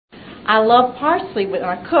I love parsley when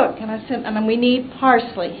I cook. And I said, we need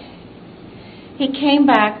parsley. He came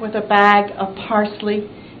back with a bag of parsley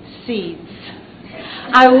seeds.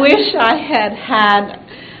 I wish I had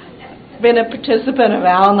been a participant of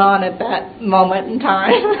Al-Anon at that moment in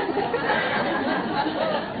time.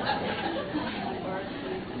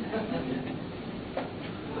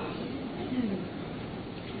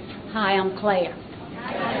 Hi, I'm Claire.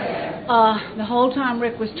 The whole time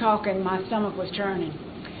Rick was talking, my stomach was churning.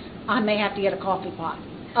 I may have to get a coffee pot.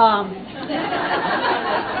 I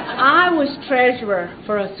was treasurer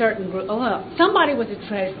for a certain group. Somebody was a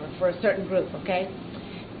treasurer for a certain group, okay?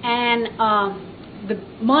 And the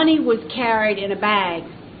money was carried in a bag,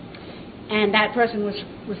 and that person was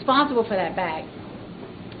responsible for that bag.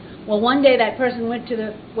 Well, one day that person went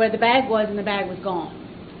to where the bag was, and the bag was gone.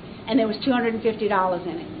 And there was $250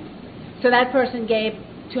 in it. So that person gave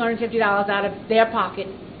 $250 out of their pocket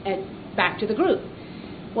and back to the group.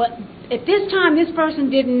 Well, at this time, this person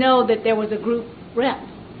didn't know that there was a group rep.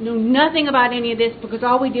 Knew nothing about any of this because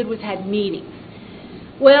all we did was had meetings.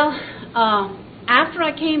 Well, after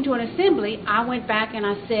I came to an assembly, I went back and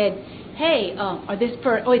I said, hey,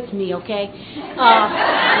 it's me, okay?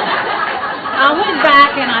 I went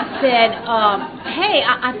back and I said, hey,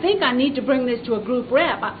 I think I need to bring this to a group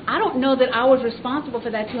rep. I don't know that I was responsible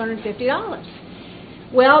for that $250.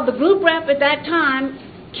 Well, the group rep at that time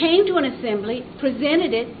came to an assembly,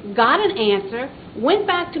 presented it, got an answer, went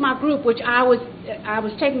back to my group, which I was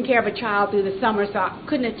taking care of a child through the summer, so I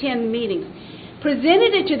couldn't attend meetings,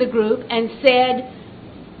 presented it to the group and said,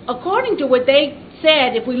 according to what they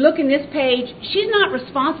said, if we look in this page, she's not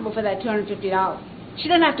responsible for that $250. She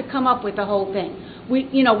doesn't have to come up with the whole thing.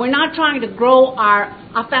 We're not trying to grow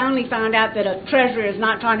I finally found out that a treasurer is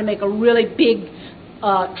not trying to make a really big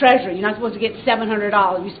treasurer. You're not supposed to get $700.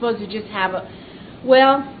 You're supposed to just have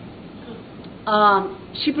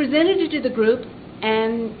she presented it to the group,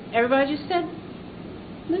 and everybody just said,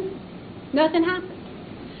 nothing happened.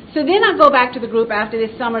 So then I go back to the group after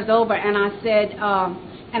this summer's over, and I said,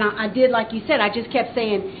 and I did like you said, I just kept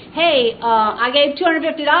saying, hey, I gave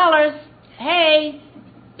 $250, hey,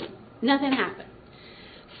 nothing happened.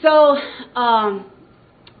 So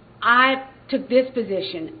I took this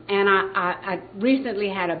position, and I recently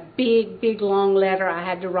had a big, long letter I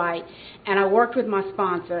had to write, and I worked with my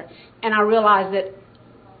sponsor, and I realized that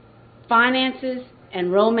finances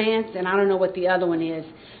and romance, and I don't know what the other one is,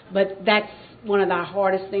 but that's one of the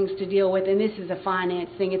hardest things to deal with, and this is a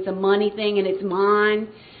finance thing. It's a money thing, and it's mine.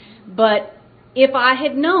 But if I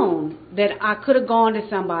had known that I could have gone to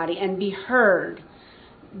somebody and be heard,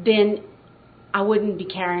 then I wouldn't be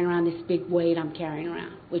carrying around this big weight I'm carrying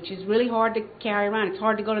around, which is really hard to carry around. It's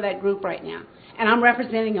hard to go to that group right now, and I'm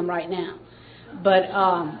representing them right now. But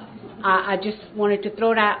I just wanted to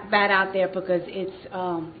throw that out there because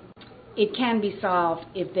it can be solved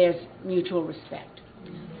if there's mutual respect.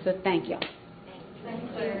 So thank you. Thank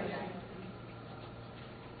you.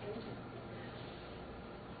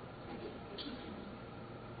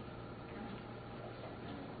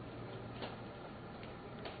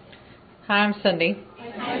 Hi, I'm Cindy.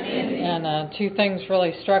 Hi, Cindy. And two things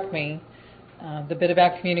really struck me. The bit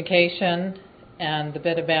about communication and the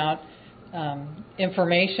bit about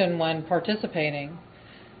information when participating.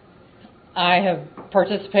 I have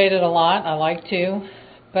participated a lot. I like to.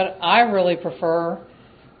 But I really prefer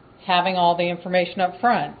having all the information up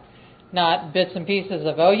front, not bits and pieces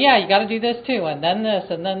of, oh, yeah, you got to do this too, and then this,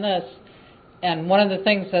 and then this. And one of the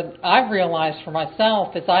things that I've realized for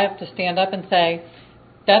myself is I have to stand up and say,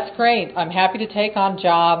 that's great. I'm happy to take on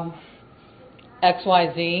job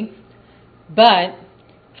XYZ, but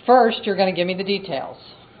first you're going to give me the details.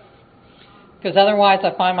 Because otherwise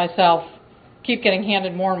I find myself keep getting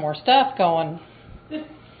handed more and more stuff going,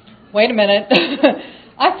 wait a minute,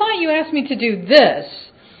 I thought you asked me to do this,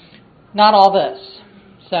 not all this.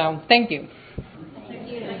 So thank you.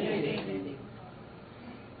 Thank you.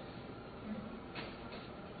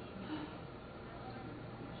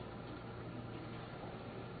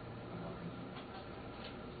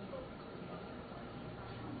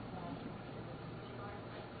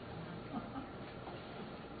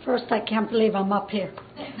 First, I can't believe I'm up here.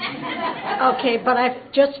 Okay, but I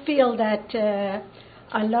just feel that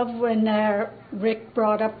I love when Rick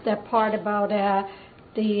brought up that part about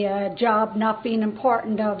the job not being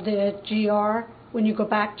important of the GR when you go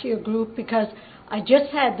back to your group, because I just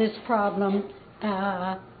had this problem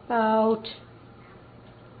about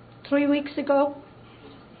 3 weeks ago.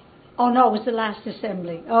 Oh, no, it was the last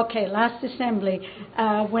assembly. Okay, last assembly,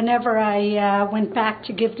 whenever I went back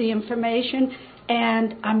to give the information,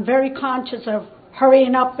 and I'm very conscious of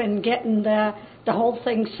hurrying up and getting the whole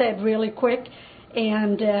thing said really quick.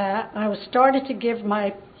 And I was started to give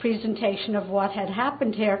my presentation of what had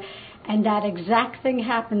happened here, and that exact thing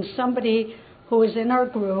happened. Somebody who was in our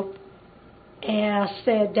group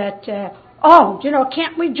said that,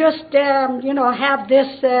 can't we just, have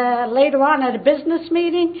this later on at a business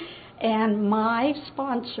meeting? And my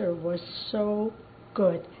sponsor was so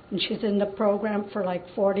good, and she's in the program for like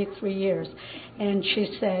 43 years. And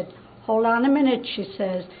she said, hold on a minute, she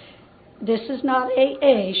says, this is not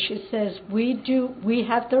AA. She says, we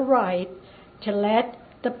have the right to let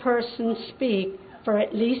the person speak for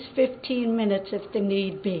at least 15 minutes if the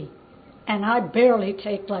need be. And I barely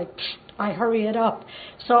take I hurry it up.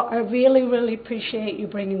 So I really, really appreciate you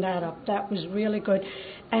bringing that up. That was really good.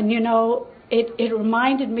 And it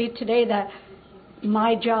reminded me today that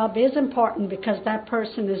my job is important because that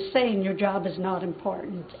person is saying your job is not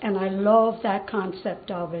important. And I love that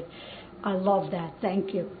concept of it. I love that.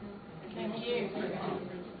 Thank you. Thank you.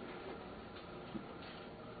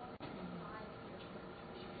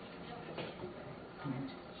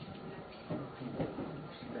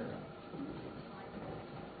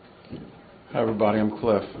 Hi, everybody. I'm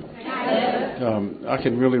Cliff. I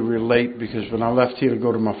can really relate because when I left here to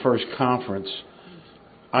go to my first conference,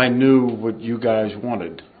 I knew what you guys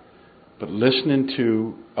wanted. But listening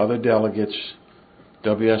to other delegates,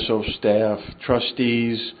 WSO staff,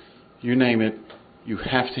 trustees, you name it, you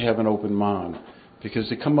have to have an open mind because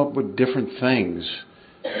they come up with different things.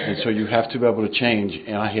 And so you have to be able to change,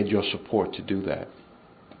 and I had your support to do that.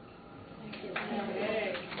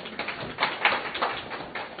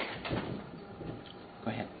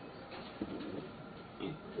 Go ahead.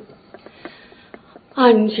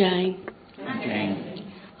 I'm Jane. Jane.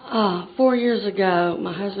 4 years ago,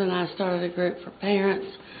 my husband and I started a group for parents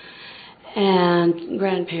and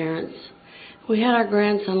grandparents. We had our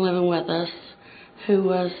grandson living with us who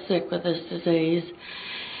was sick with this disease,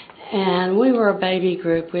 and we were a baby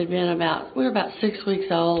group. We were about 6 weeks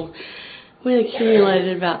old. We had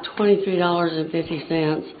accumulated about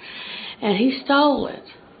 $23.50, and he stole it.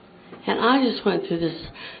 And I just went through this.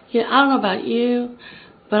 I don't know about you,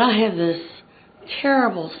 but I have this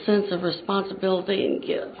terrible sense of responsibility and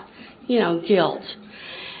guilt.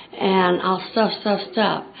 And I'll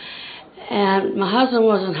stuff. And my husband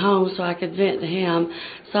wasn't home, so I could vent to him.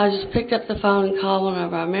 So I just picked up the phone and called one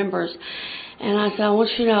of our members. And I said, I want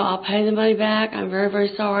you to know I'll pay the money back. I'm very, very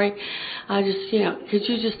sorry. I just, could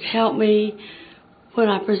you just help me when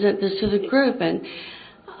I present this to the group? And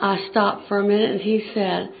I stopped for a minute, and he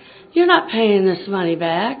said, you're not paying this money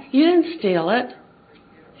back. You didn't steal it.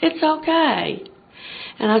 It's okay.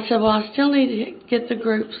 And I said, well, I still need to get the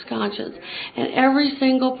group's conscience. And every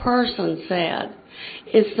single person said,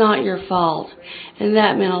 it's not your fault. And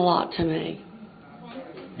that meant a lot to me.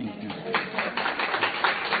 Thank you.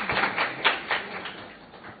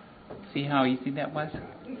 See how easy that was?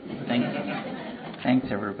 Thank you. Thanks,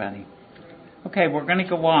 everybody. Okay, we're going to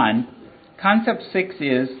go on. Concept 6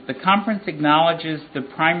 is the conference acknowledges the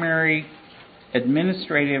primary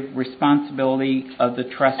administrative responsibility of the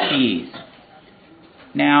trustees.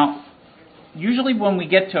 Now, usually when we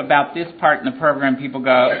get to about this part in the program, people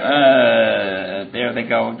go, there they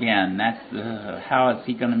go again. How is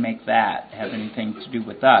he going to make that have anything to do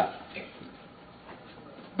with us?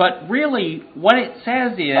 But really, what it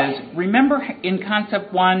says is, remember in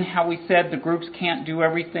Concept 1 how we said the groups can't do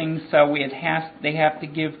everything, so they have to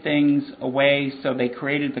give things away, so they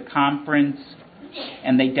created the conference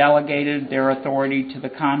and they delegated their authority to the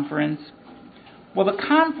conference? Well, the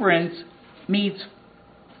conference meets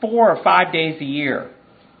 4 or 5 days a year.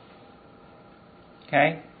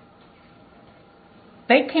 Okay?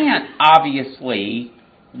 They can't obviously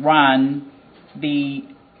run the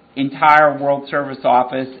entire World Service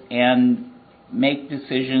Office and make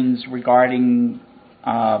decisions regarding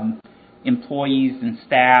employees and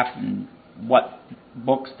staff and what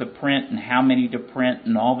books to print and how many to print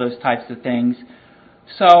and all those types of things.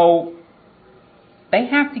 So they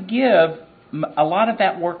have to give a lot of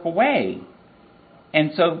that work away.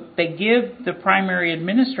 And so they give the primary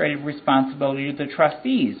administrative responsibility to the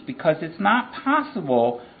trustees because it's not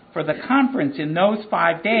possible for the conference in those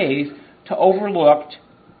 5 days to overlook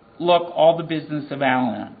all the business of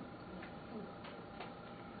Al-Anon.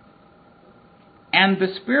 And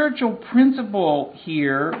the spiritual principle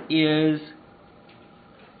here is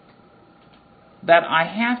that I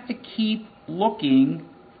have to keep looking,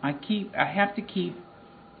 I have to keep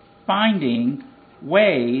finding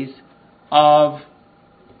ways of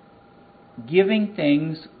giving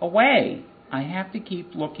things away. I have to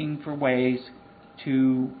keep looking for ways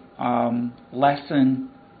to lessen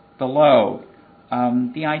the load.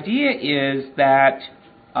 The idea is that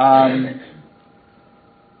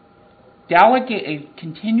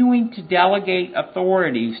continuing to delegate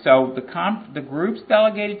authority. So the group's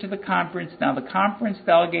delegated to the conference. Now the conference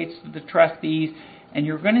delegates to the trustees. And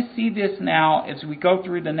you're going to see this now as we go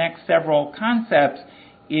through the next several concepts,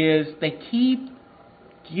 is they keep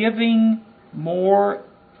giving more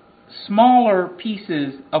smaller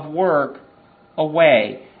pieces of work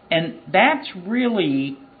away. And that's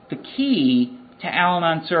really the key to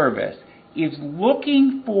Al-Anon service, is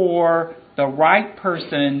looking for the right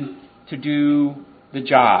person to do the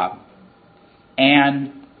job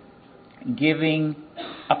and giving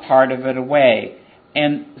a part of it away.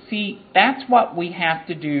 And see, that's what we have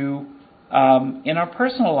to do in our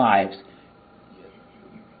personal lives.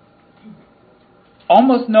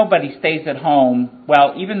 Almost nobody stays at home.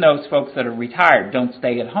 Well, even those folks that are retired don't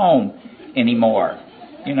stay at home anymore.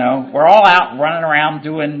 You know, we're all out running around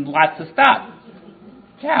doing lots of stuff.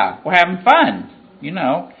 Yeah, we're having fun. You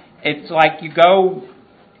know, it's like you go,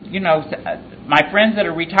 you know, my friends that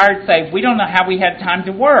are retired say, we don't know how we had time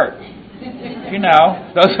to work. You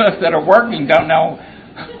know, those of us that are working don't know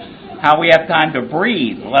how we have time to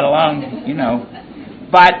breathe, let alone, you know.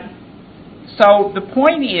 But, so the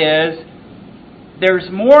point is,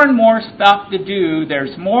 there's more and more stuff to do,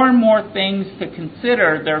 there's more and more things to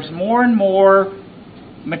consider, there's more and more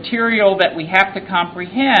material that we have to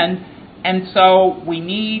comprehend, and so we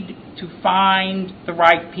need to find the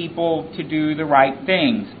right people to do the right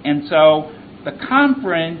things. And so the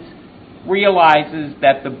conference realizes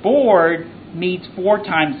that the board meets 4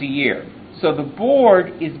 times a year. So the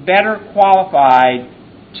board is better qualified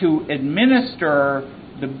to administer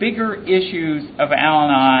the bigger issues of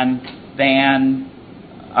Al-Anon than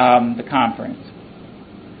the conference.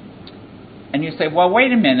 And you say, well,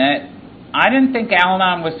 wait a minute. I didn't think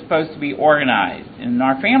Al-Anon was supposed to be organized. And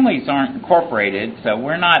our families aren't incorporated, so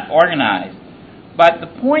we're not organized. But the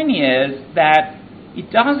point is that it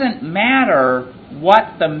doesn't matter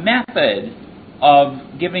what the method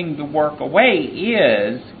of giving the work away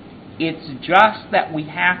is. It's just that we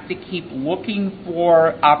have to keep looking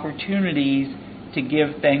for opportunities to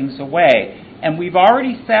give things away. And we've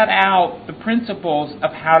already set out the principles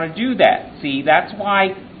of how to do that. See, that's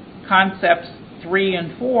why concepts 3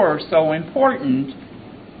 and 4 are so important,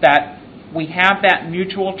 that we have that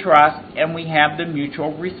mutual trust and we have the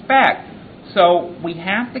mutual respect. So we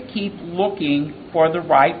have to keep looking for the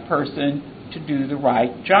right person to do the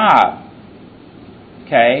right job.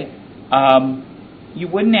 Okay? You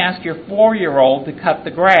wouldn't ask your 4-year-old to cut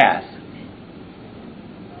the grass.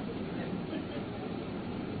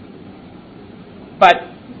 But,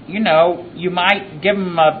 you know, you might get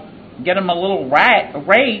him a little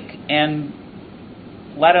rake and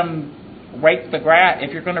let him rake the grass.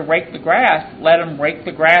 If you're going to rake the grass, let him rake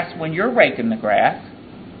the grass when you're raking the grass.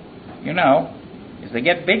 You know, as they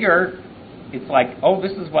get bigger, it's like, oh,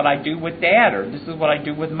 this is what I do with Dad, or this is what I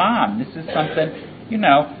do with Mom. This is something, you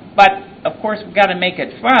know. But, of course, we've got to make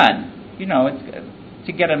it fun, you know, it's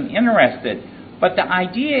to get them interested. But the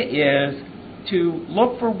idea is to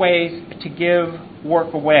look for ways to give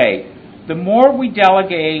work away. The more we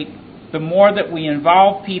delegate, the more that we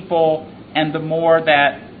involve people, and the more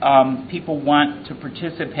that people want to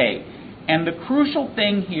participate. And the crucial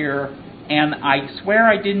thing here, and I swear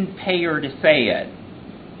I didn't pay her to say it,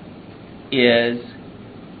 is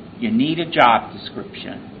you need a job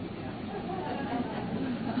description.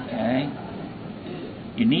 Okay?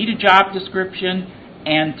 You need a job description,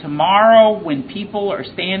 and tomorrow when people are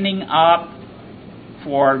standing up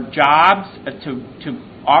for jobs, to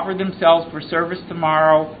offer themselves for service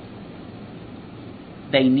tomorrow,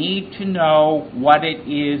 they need to know what it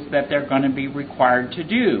is that they're going to be required to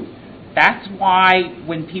do. That's why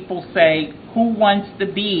when people say, who wants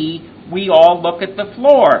to be, we all look at the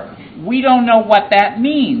floor. We don't know what that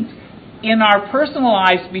means. In our personal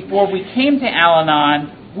lives before we came to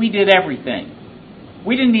Al-Anon, we did everything.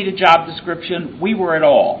 We didn't need a job description. We were it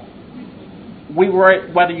all. We were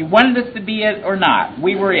it, whether you wanted us to be it or not.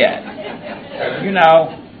 We were it. You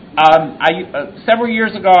know, several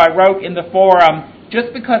years ago I wrote in the forum,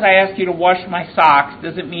 just because I ask you to wash my socks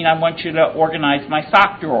doesn't mean I want you to organize my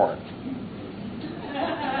sock drawer.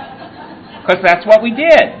 Because that's what we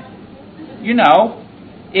did. You know,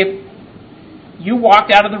 if you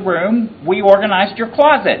walked out of the room, we organized your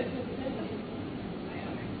closet.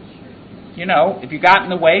 You know, if you got in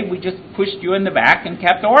the way, we just pushed you in the back and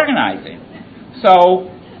kept organizing. So,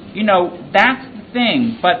 you know, that's the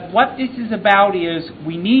thing. But what this is about is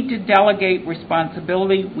we need to delegate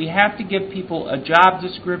responsibility. We have to give people a job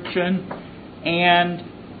description. And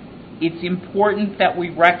it's important that we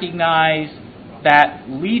recognize that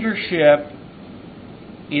leadership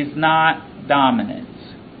is not dominance.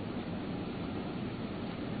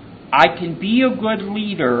 I can be a good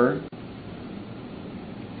leader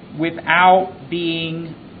without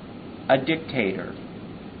being a dictator.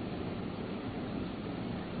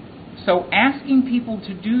 So asking people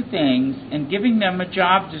to do things and giving them a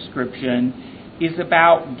job description is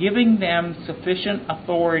about giving them sufficient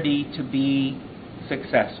authority to be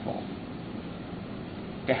successful,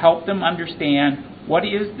 to help them understand what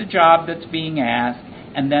is the job that's being asked,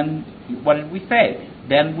 and then what did we say?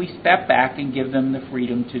 Then we step back and give them the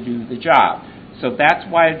freedom to do the job. So that's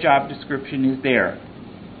why a job description is there.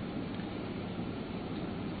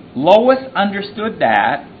 Lois understood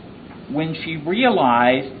that when she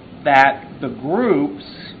realized that the groups,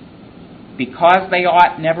 because they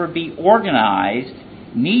ought never be organized,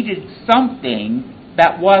 needed something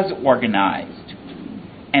that was organized.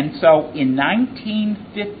 And so in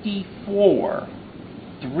 1954,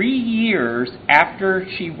 3 years after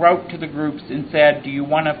she wrote to the groups and said, do you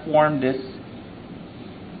want to form this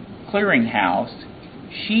clearinghouse,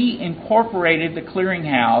 she incorporated the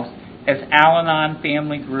clearinghouse as Al-Anon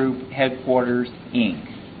Family Group Headquarters, Inc.,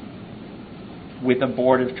 with a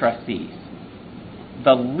board of trustees.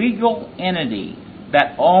 The legal entity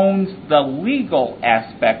that owns the legal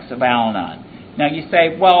aspects of Al-Anon. Now you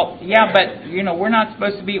say, well, yeah, but we're not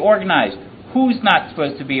supposed to be organized. Who's not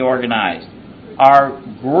supposed to be organized? Our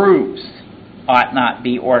groups ought not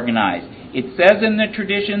be organized. It says in the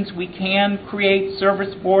traditions we can create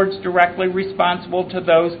service boards directly responsible to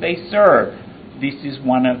those they serve. This is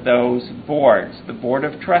one of those boards. The Board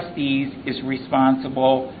of Trustees is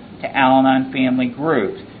responsible to Al-Anon family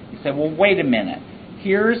groups. You say, well, wait a minute.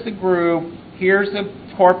 Here's the group, here's a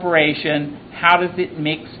corporation, how does it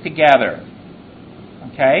mix together?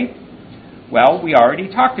 Okay? Well, we already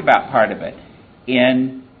talked about part of it.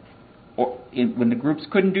 When the groups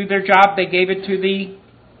couldn't do their job, they gave it to the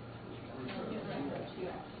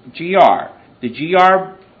GR. The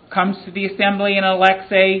GR comes to the assembly and elects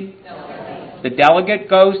the delegate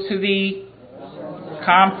goes to the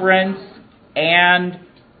conference and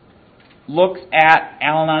looks at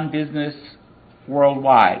Al-Anon business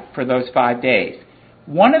worldwide for those 5 days.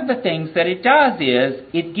 One of the things that it does is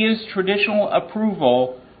it gives traditional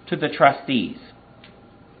approval to the trustees.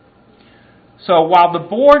 So while the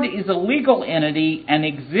board is a legal entity and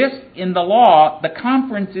exists in the law, the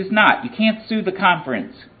conference is not. You can't sue the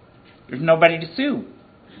conference. There's nobody to sue.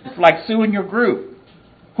 It's like suing your group.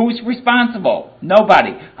 Who's responsible?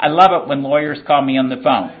 Nobody. I love it when lawyers call me on the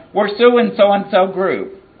phone. We're suing so-and-so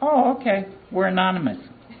group. Oh, okay. We're anonymous.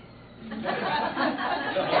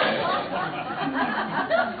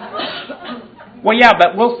 Well, yeah,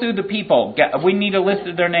 but we'll sue the people. We need a list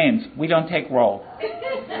of their names. We don't take roll.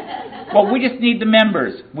 Well, we just need the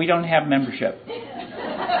members. We don't have membership.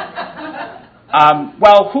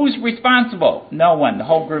 Well, who's responsible? No one. The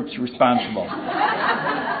whole group's responsible.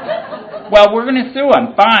 Well, we're going to sue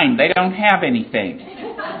them. Fine. They don't have anything.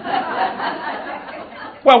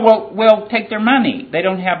 Well, we'll take their money. They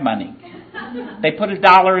don't have money. They put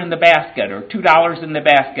 $1 in the basket or $2 in the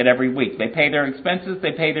basket every week. They pay their expenses.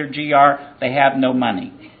 They pay their GR. They have no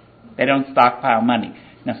money. They don't stockpile money.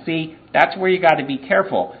 Now, see, that's where you got to be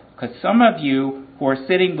careful, because some of you who are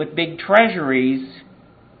sitting with big treasuries,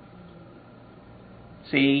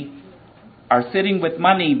 are sitting with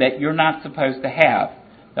money that you're not supposed to have.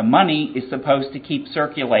 The money is supposed to keep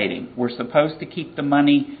circulating. We're supposed to keep the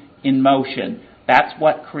money in motion. That's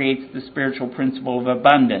what creates the spiritual principle of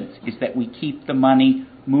abundance, is that we keep the money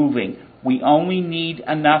moving. We only need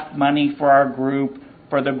enough money for our group,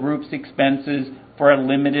 for the group's expenses, for a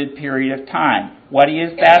limited period of time. What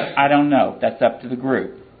is that? I don't know. That's up to the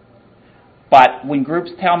group. But when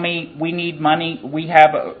groups tell me we need money, we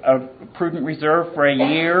have a prudent reserve for a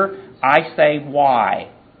year, I say,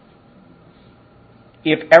 why?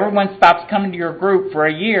 If everyone stops coming to your group for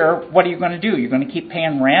a year, what are you going to do? You're going to keep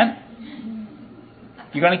paying rent?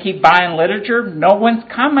 You're going to keep buying literature? No one's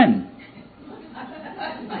coming.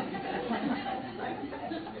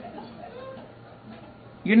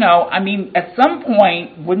 At some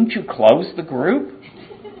point, wouldn't you close the group?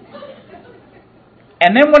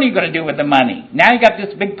 And then what are you going to do with the money? Now you got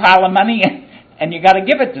this big pile of money and you got to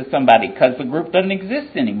give it to somebody because the group doesn't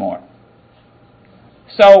exist anymore.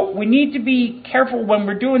 So we need to be careful when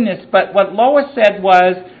we're doing this. But what Lois said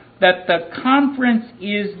was that the conference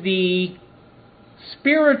is the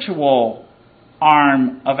spiritual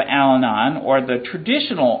arm of Al-Anon, or the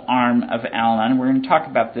traditional arm of Al-Anon. We're going to talk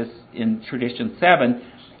about this in Tradition 7.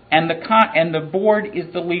 And the board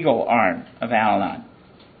is the legal arm of Al-Anon.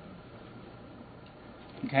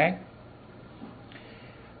 Okay?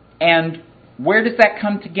 And where does that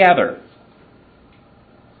come together?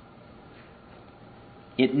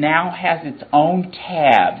 It now has its own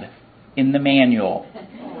tab in the manual,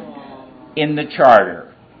 in the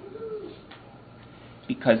charter.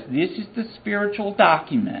 Because this is the spiritual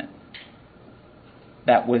document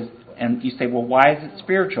that was, and you say, well, why is it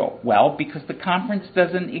spiritual? Well, because the conference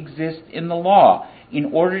doesn't exist in the law. In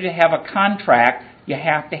order to have a contract, you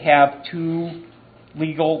have to have two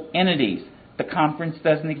legal entities. The conference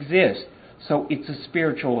doesn't exist, so it's a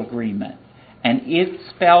spiritual agreement. And it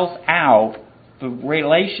spells out the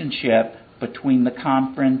relationship between the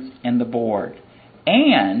conference and the board.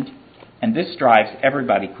 And this drives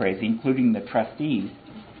everybody crazy, including the trustees,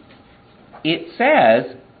 it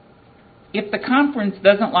says if the conference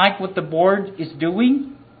doesn't like what the board is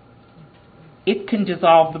doing, it can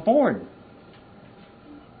dissolve the board.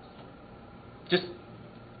 Just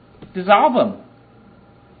dissolve them.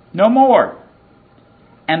 No more.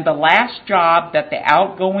 And the last job that the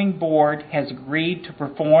outgoing board has agreed to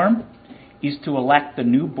perform is to elect the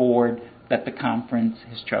new board that the conference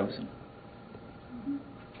has chosen.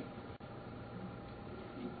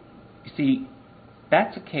 You see,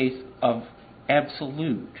 that's a case of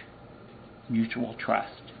absolute mutual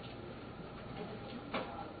trust.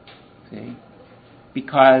 See?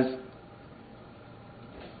 Because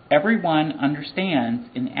everyone understands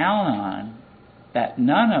in Al-Anon that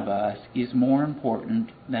none of us is more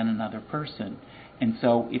important than another person. And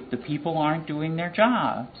so if the people aren't doing their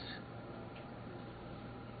jobs,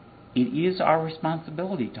 it is our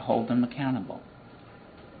responsibility to hold them accountable.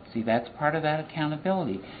 See, that's part of that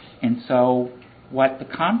accountability. And so what the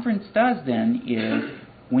conference does then is,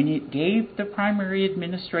 when it gave the primary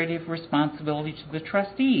administrative responsibility to the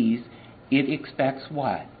trustees, it expects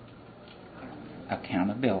what?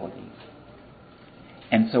 Accountability.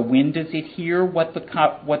 And so when does it hear what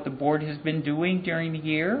the board has been doing during the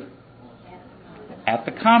year? At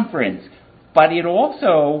the conference. But it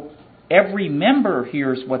also, every member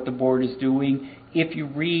hears what the board is doing if you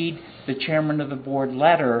read the chairman of the board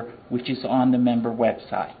letter, which is on the member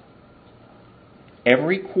website.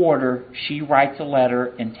 Every quarter, she writes a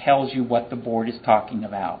letter and tells you what the board is talking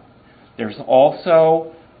about. There's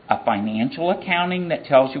also a financial accounting that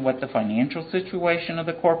tells you what the financial situation of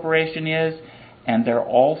the corporation is, and there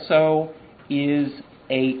also is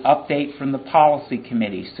a update from the policy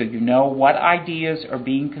committee, so you know what ideas are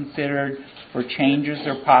being considered for changes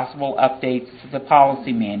or possible updates to the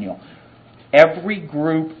policy manual. Every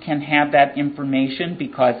group can have that information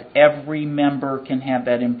because every member can have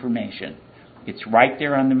that information. It's right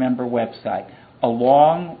there on the member website,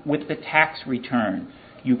 along with the tax return.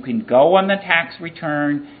 You can go on the tax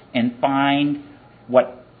return and find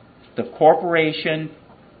what the corporation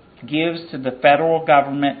gives to the federal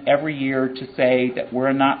government every year to say that we're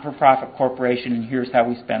a not-for-profit corporation and here's how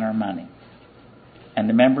we spend our money. And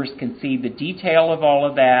the members can see the detail of all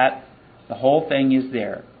of that. The whole thing is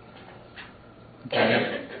there.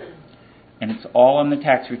 Okay? And it's all on the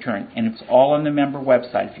tax return, and it's all on the member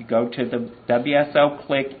website. If you go to the WSO,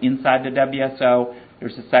 click inside the WSO,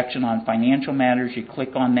 there's a section on financial matters. You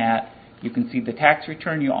click on that. You can see the tax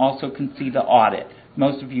return. You also can see the audit.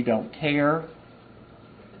 Most of you don't care,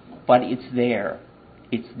 but it's there.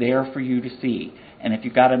 It's there for you to see. And if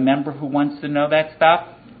you've got a member who wants to know that stuff,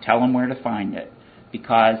 tell them where to find it,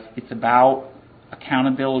 because it's about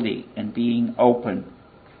accountability and being open.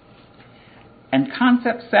 And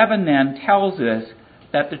Concept 7 then tells us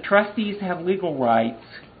that the trustees have legal rights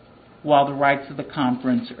while the rights of the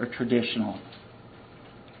conference are traditional.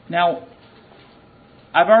 Now,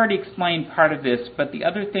 I've already explained part of this, but the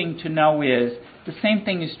other thing to know is the same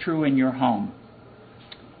thing is true in your home.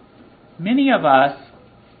 Many of us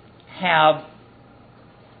have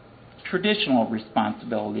traditional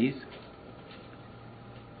responsibilities.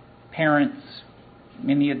 Parents,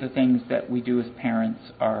 many of the things that we do as parents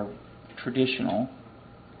are traditional.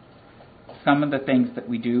 Some of the things that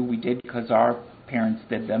we do, we did because our parents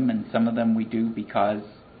did them, and some of them we do because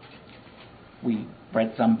we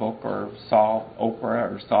read some book or saw Oprah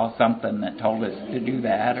or saw something that told us to do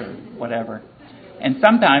that or whatever. And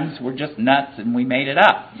sometimes we're just nuts and we made it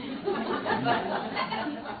up.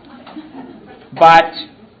 But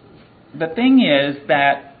the thing is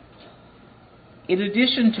that in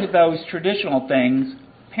addition to those traditional things,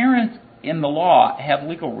 parents in the law have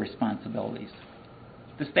legal responsibilities.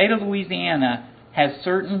 The state of Louisiana has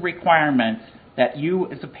certain requirements that you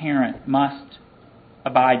as a parent must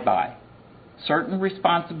abide by. Certain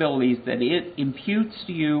responsibilities that it imputes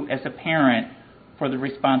to you as a parent for the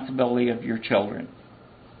responsibility of your children.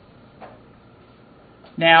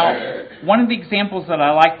 Now, one of the examples that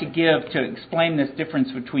I like to give to explain this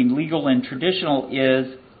difference between legal and traditional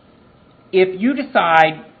is if you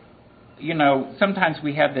decide, you know, sometimes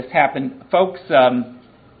we have this happen. Folks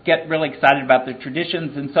get really excited about the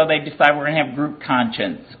traditions, and so they decide we're going to have group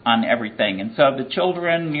conscience on everything. And so the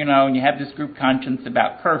children, you have this group conscience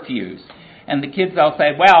about curfews. And the kids all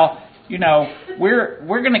say, well, we're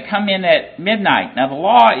going to come in at midnight. Now, the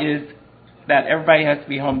law is that everybody has to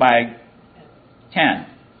be home by 10.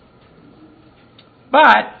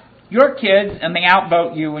 But your kids, and they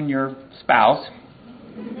outvote you and your spouse,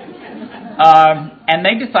 and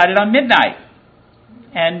they decided on midnight.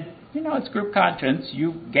 And, it's group conscience.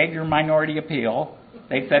 You gave your minority appeal.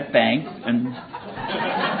 They said thanks, and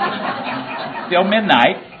still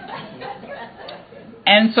midnight.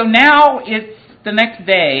 And so now it's the next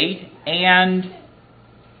day, and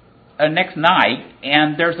next night,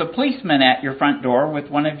 and there's a policeman at your front door with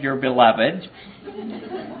one of your beloved,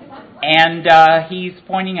 and he's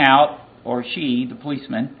pointing out, or she, the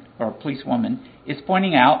policeman, or policewoman, is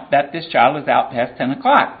pointing out that this child is out past 10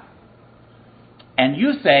 o'clock. And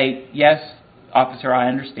you say, yes, officer, I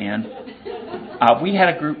understand. We had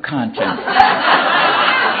a group conscience.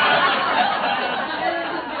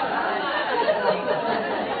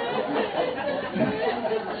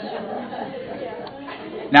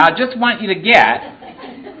 Now, I just want you to get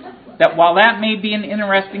that while that may be an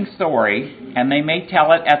interesting story, and they may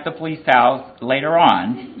tell it at the police house later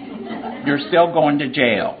on, you're still going to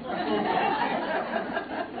jail.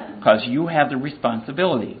 Because you have the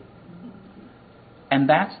responsibility. And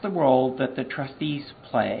that's the role that the trustees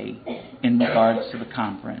play in regards to the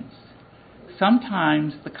conference.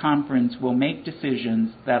 Sometimes the conference will make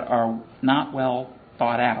decisions that are not well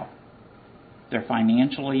thought out. They're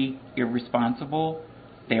financially irresponsible.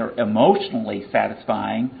 They're emotionally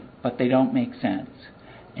satisfying, but they don't make sense.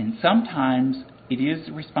 And sometimes it is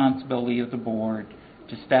the responsibility of the board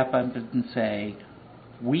to step up and say,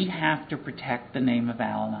 we have to protect the name of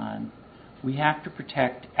Al-Anon. We have to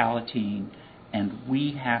protect Alateen, and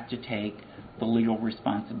we have to take the legal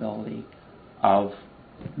responsibility of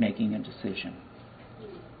making a decision.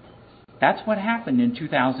 That's what happened in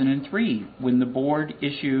 2003 when the board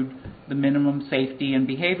issued the minimum safety and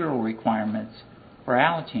behavioral requirements for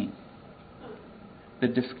Alateen. The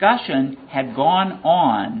discussion had gone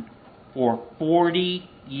on for 40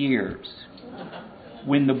 years.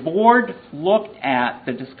 When the board looked at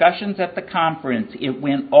the discussions at the conference, it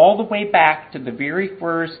went all the way back to the very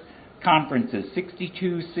first conferences,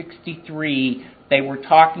 62, 63. They were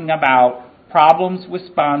talking about problems with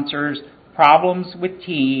sponsors, problems with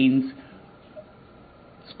teens,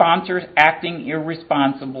 sponsors acting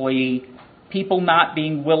irresponsibly, people not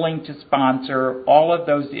being willing to sponsor, all of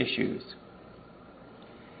those issues.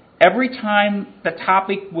 Every time the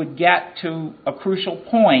topic would get to a crucial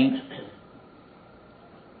point,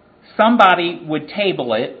 somebody would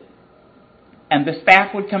table it, and the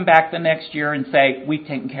staff would come back the next year and say, we've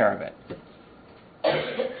taken care of it.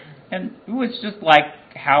 And it was just like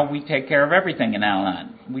how we take care of everything in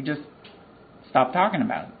Al-Anon. We just stop talking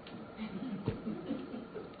about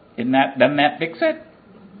it. Doesn't that fix it?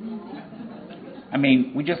 I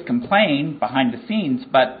mean, we just complain behind the scenes,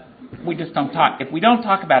 but we just don't talk. If we don't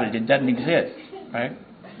talk about it, it doesn't exist, right?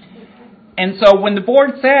 And so when the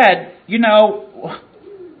board said,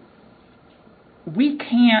 we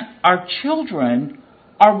can't, our children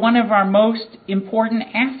are one of our most important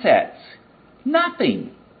assets.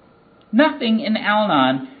 Nothing in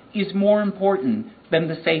Al-Anon is more important than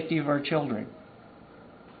the safety of our children.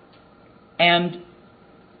 And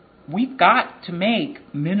we've got to make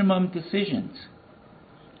minimum decisions.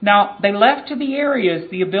 Now, they left to the areas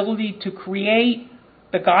the ability to create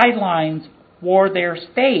the guidelines for their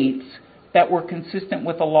states that were consistent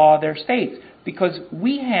with the law of their states, because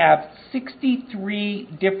we have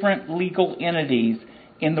 63 different legal entities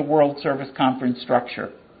in the World Service Conference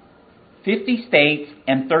structure. 50 states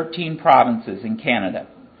and 13 provinces in Canada.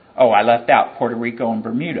 Oh, I left out Puerto Rico and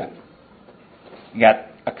Bermuda. You got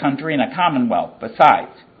a country and a commonwealth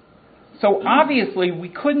besides. So obviously we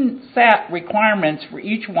couldn't set requirements for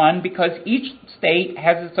each one because each state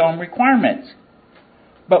has its own requirements.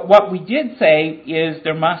 But what we did say is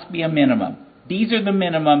there must be a minimum. These are the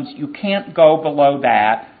minimums. You can't go below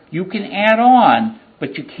that. You can add on,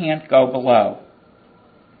 but you can't go below.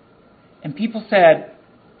 And people said,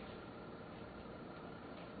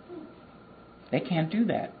 they can't do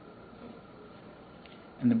that.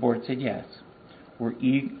 And the board said, yes,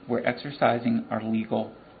 we're exercising our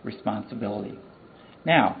legal responsibility.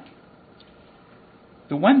 Now,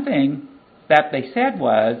 the one thing that they said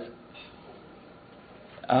was,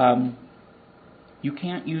 you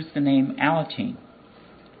can't use the name Alateen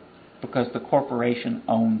because the corporation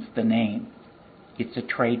owns the name. It's a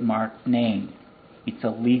trademark name. It's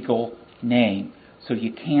a legal name. So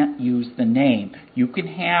you can't use the name. You can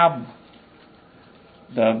have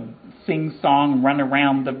the sing-song, run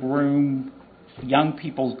around the room, young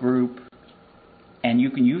people's group, and you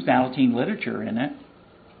can use Alateen literature in it,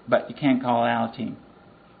 but you can't call it Alateen.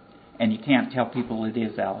 And you can't tell people it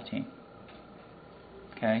is Alateen.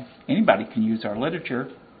 Okay? Anybody can use our literature.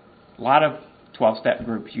 A lot of 12-step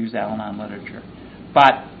groups use Al-Anon literature.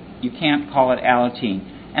 But you can't call it Alateen.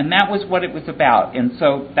 And that was what it was about. And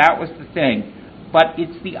so that was the thing. But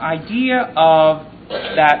it's the idea of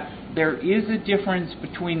that there is a difference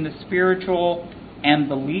between the spiritual and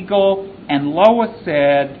the legal. And Lois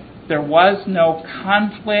said there was no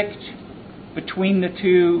conflict between the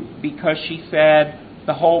two because she said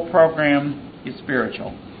the whole program is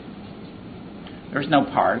spiritual. There's no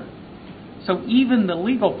part. So even the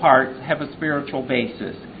legal parts have a spiritual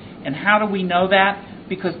basis. And how do we know that?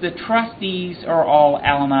 Because the trustees are all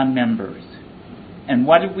Al-Anon members. And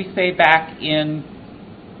what did we say back in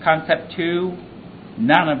Concept 2?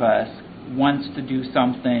 None of us wants to do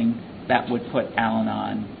something that would put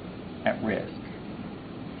Al-Anon at risk.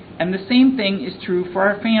 And the same thing is true for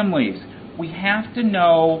our families. We have to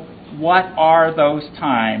know what are those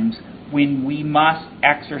times when we must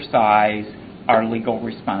exercise our legal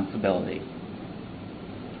responsibility.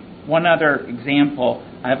 One other example,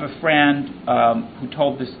 I have a friend who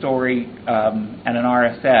told this story at an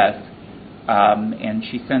RSS, and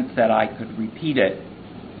she sensed that I could repeat it.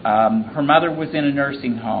 Her mother was in a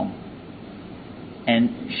nursing home,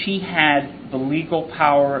 and she had the legal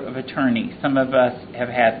power of attorney. Some of us have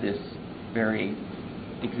had this very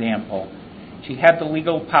example. She had the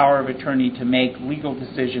legal power of attorney to make legal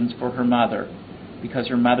decisions for her mother because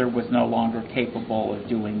her mother was no longer capable of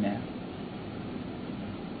doing that.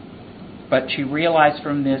 But she realized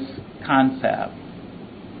from this concept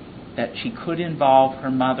that she could involve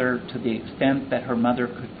her mother to the extent that her mother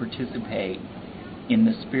could participate in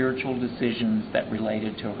the spiritual decisions that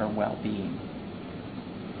related to her well-being.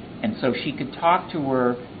 And so she could talk to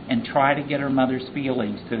her and try to get her mother's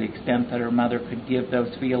feelings to the extent that her mother could give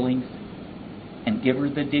those feelings and give her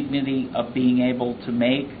the dignity of being able to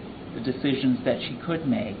make the decisions that she could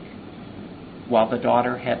make, while the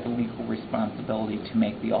daughter had the legal responsibility to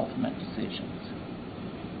make the ultimate decisions.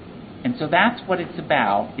 And so that's what it's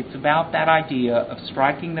about. It's about that idea of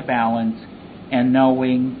striking the balance and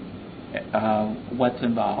knowing what's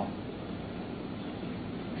involved.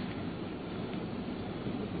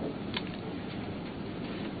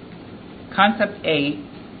 Concept 8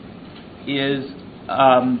 is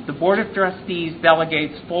the Board of Trustees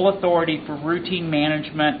delegates full authority for routine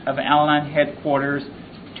management of Al-Anon headquarters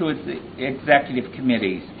to its executive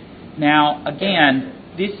committees. Now, again,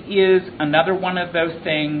 this is another one of those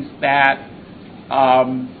things that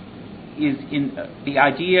the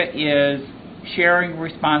idea is sharing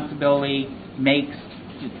responsibility makes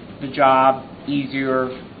the job easier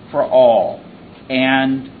for all.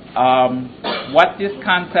 And what this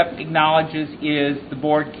concept acknowledges is the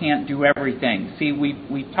board can't do everything. See,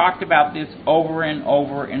 we've talked about this over and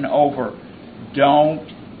over and over. Don't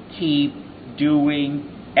keep doing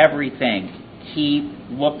everything. Keep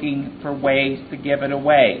looking for ways to give it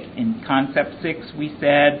away. In Concept 6, we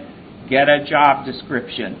said, get a job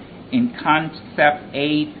description. In Concept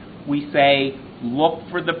 8, we say, look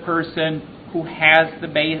for the person who has the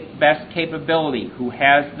best capability, who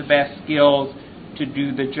has the best skills to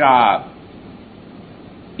do the job.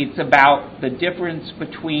 It's about the difference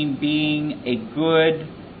between being a good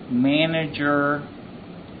manager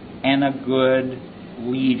and a good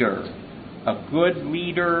leader. A good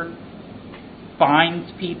leader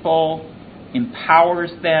finds people,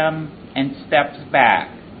 empowers them, and steps back.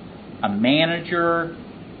 A manager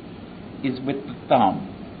is with the thumb.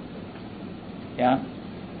 Yeah?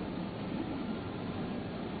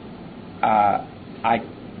 I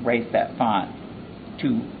raised that font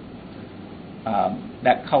to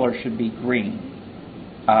that color should be green.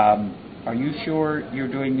 Are you sure you're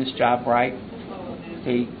doing this job right?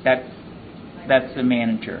 See, that's the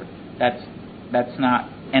manager. That's not.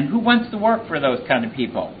 And who wants to work for those kind of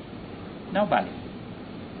people? Nobody.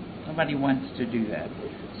 Nobody wants to do that.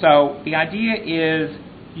 So the idea is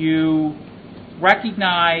you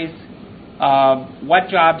recognize what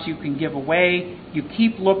jobs you can give away. You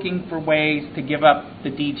keep looking for ways to give up the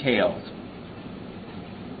details.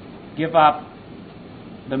 Give up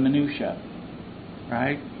the minutia,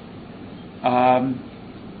 right?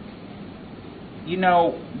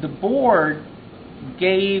 The board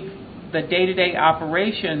gave the day-to-day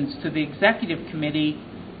operations to the executive committee,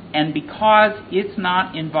 and because it's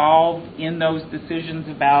not involved in those decisions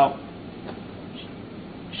about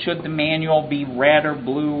should the manual be red or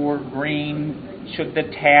blue or green, should the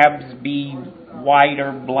tabs be white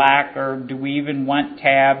or black, or do we even want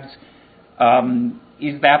tabs,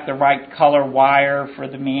 Is that the right color wire for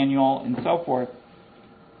the manual, and so forth.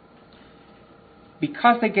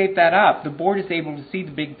 Because they gave that up, the board is able to see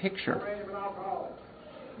the big picture.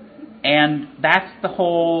 And that's the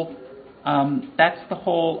whole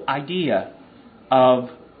idea of,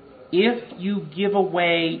 if you give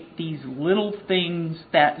away these little things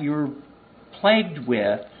that you're plagued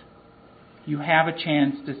with, you have a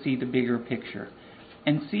chance to see the bigger picture.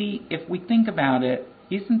 And see, if we think about it,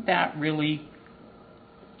 isn't that really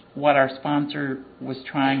what our sponsor was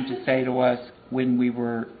trying to say to us when we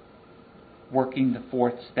were working the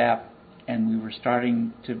fourth step, and we were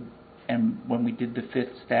starting to, and when we did the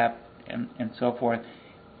fifth step, and so forth?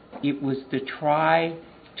 It was to try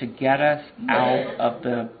to get us out of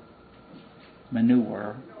the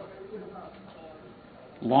manure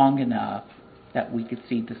long enough that we could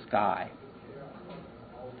see the sky.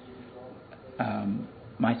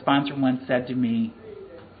 My sponsor once said to me,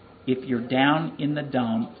 if you're down in the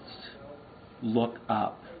dumps, look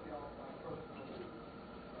up.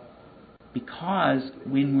 Because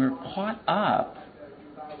when we're caught up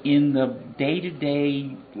in the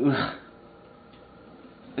day-to-day,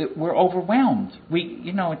 we're overwhelmed.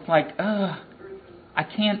 It's like, I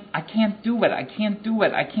can't do it.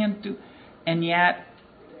 And yet,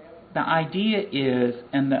 the idea is,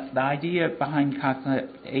 and the idea behind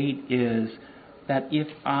Concept 8 is that if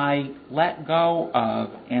I let go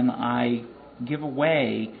of and I give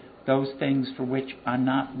away those things for which I'm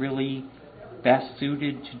not really best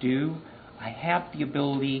suited to do, I have the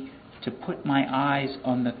ability to put my eyes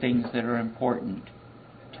on the things that are important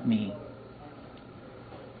to me.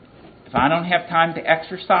 If I don't have time to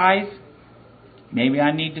exercise, maybe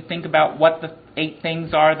I need to think about what the 8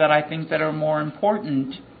 things are that I think that are more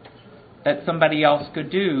important that somebody else could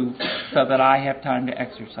do so that I have time to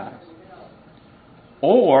exercise.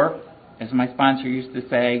 Or, as my sponsor used to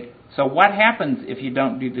say, so what happens if you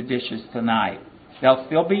don't do the dishes tonight? They'll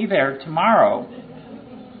still be there tomorrow.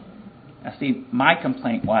 Now see, my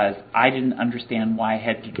complaint was I didn't understand why I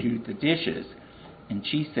had to do the dishes. And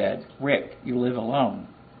she said, Rick, you live alone.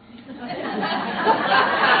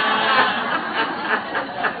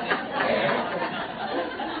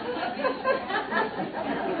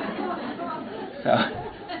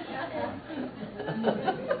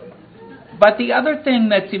 But the other thing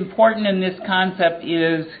that's important in this concept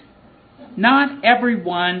is not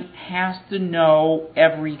everyone has to know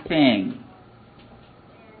everything.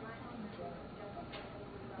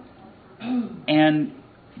 And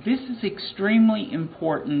this is extremely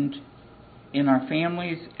important in our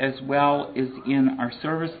families as well as in our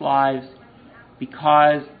service lives,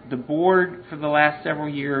 because the board for the last several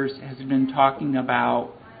years has been talking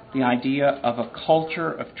about the idea of a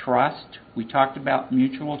culture of trust. We talked about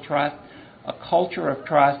mutual trust, a culture of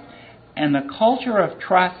trust. And the culture of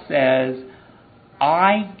trust says,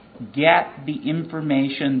 I get the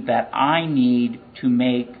information that I need to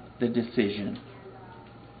make the decision.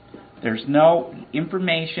 There's no,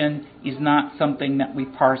 information is not something that we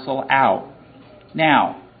parcel out.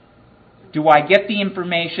 Now, do I get the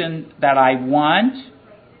information that I want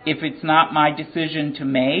if it's not my decision to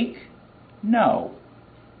make? No.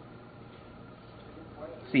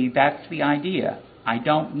 See, that's the idea. I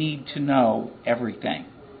don't need to know everything.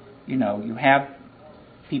 You have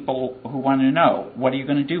people who want to know, what are you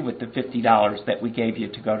going to do with the $50 that we gave you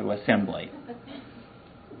to go to assembly?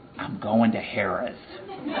 I'm going to Harris.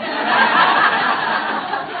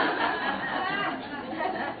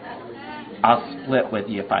 I'll split with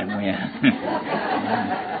you if I win.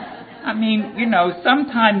 I mean,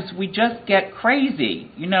 sometimes we just get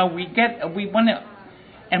crazy. We want to,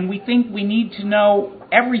 and we think we need to know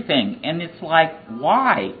everything. And it's like,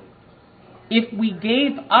 why? If we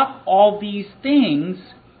gave up all these things,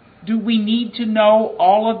 do we need to know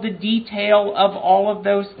all of the detail of all of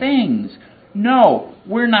those things? No,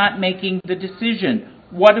 we're not making the decision.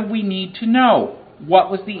 What do we need to know?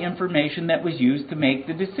 What was the information that was used to make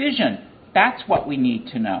the decision? That's what we need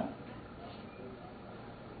to know.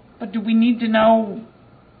 But do we need to know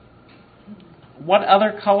what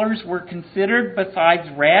other colors were considered besides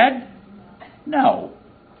red? No.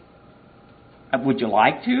 Would you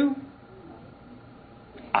like to?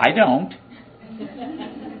 I don't.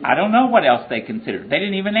 I don't know what else they considered. They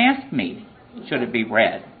didn't even ask me, should it be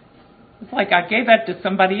red? It's like I gave that to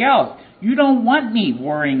somebody else. You don't want me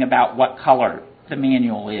worrying about what color the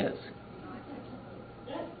manual is.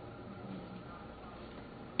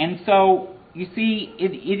 And so, you see,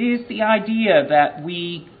 it is the idea that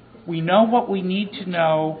we know what we need to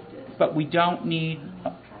know, but we don't need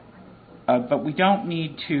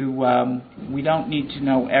to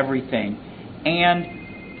know everything. And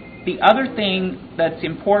The other thing that's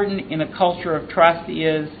important in a culture of trust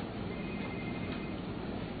is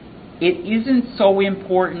it isn't so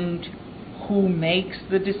important who makes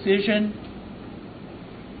the decision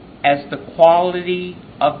as the quality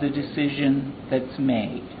of the decision that's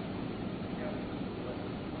made.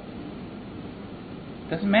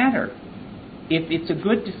 Doesn't matter. If it's a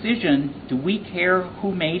good decision, do we care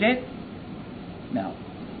who made it? No.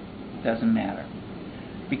 Doesn't matter.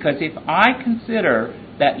 Because if I consider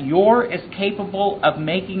that you're as capable of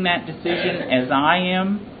making that decision as I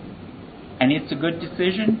am, and it's a good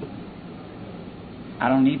decision, I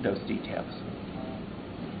don't need those details.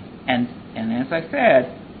 And as I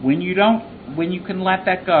said, when you can let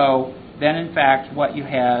that go, then in fact what you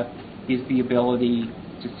have is the ability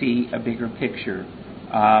to see a bigger picture.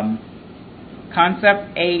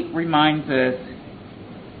 Concept 8 reminds us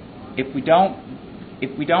if we don't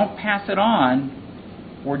pass it on,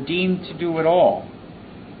 we're deemed to do it all.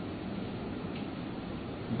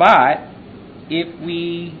 But if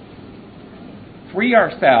we free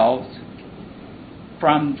ourselves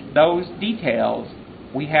from those details,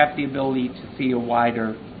 we have the ability to see a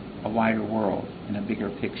wider world and a bigger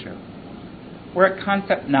picture. We're at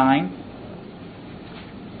concept 9.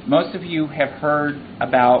 Most of you have heard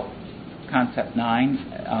about concept 9,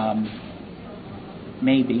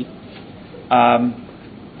 maybe.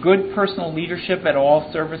 Good personal leadership at all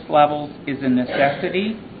service levels is a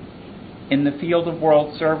necessity. In the field of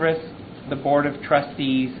world service, the Board of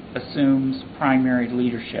Trustees assumes primary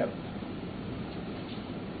leadership.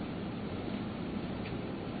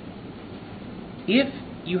 If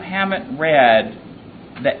you haven't read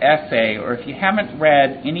the essay, or if you haven't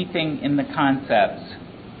read anything in the concepts,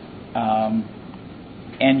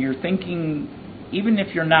 and you're thinking, even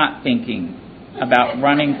if you're not thinking about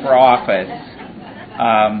running for office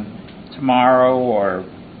tomorrow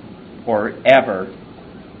or ever,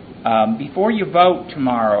 before you vote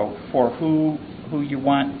tomorrow for who you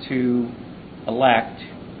want to elect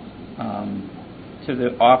to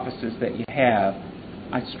the offices that you have,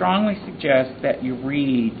 I strongly suggest that you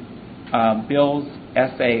read Bill's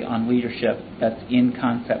essay on leadership that's in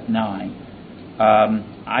Concept 9.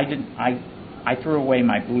 I threw away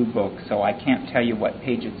my blue book, so I can't tell you what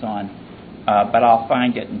page it's on, but I'll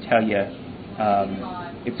find it and tell you.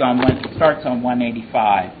 It starts on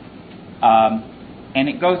 185, and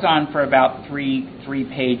it goes on for about three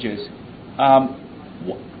pages.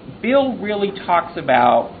 Bill really talks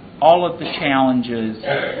about all of the challenges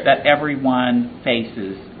that everyone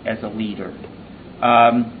faces as a leader.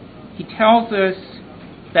 He tells us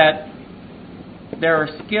that there are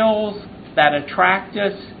skills that attract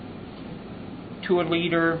us to a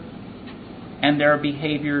leader, and there are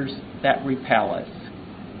behaviors that repel us.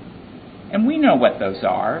 And we know what those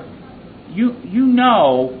are. You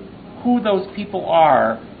know who those people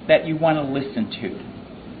are that you want to listen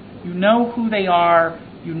to. You know who they are.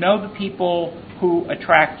 You know the people who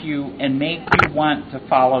attract you and make you want to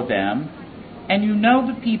follow them. And you know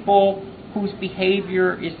the people whose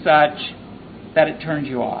behavior is such that it turns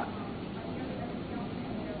you off.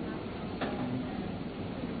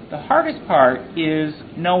 The hardest part is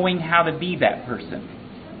knowing how to be that person.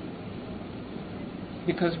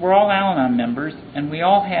 Because we're all Al-Anon members, and we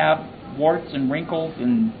all have warts and wrinkles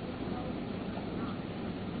and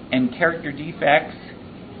character defects,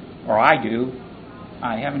 or I do.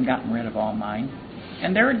 I haven't gotten rid of all mine.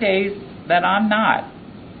 And there are days that I'm not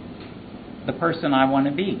the person I want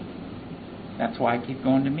to be. That's why I keep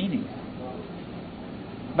going to meetings.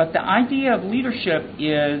 But the idea of leadership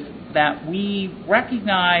is that we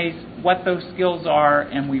recognize what those skills are,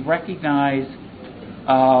 and we recognize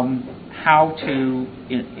how to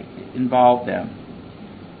involve them.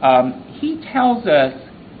 He tells us,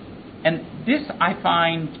 and this I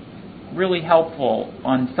find really helpful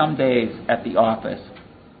on some days at the office.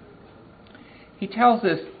 He tells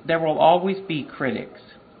us there will always be critics.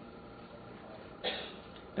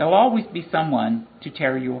 There will always be someone to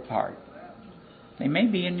tear you apart. They may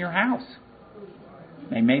be in your house.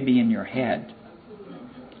 They may be in your head.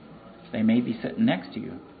 They may be sitting next to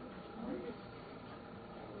you.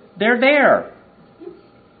 They're there.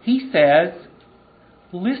 He says,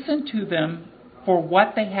 listen to them for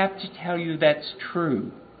what they have to tell you that's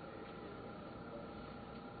true,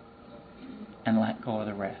 and let go of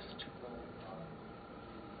the rest.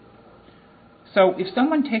 So if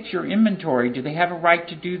someone takes your inventory, do they have a right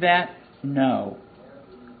to do that? No.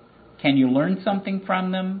 Can you learn something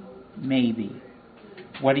from them? Maybe.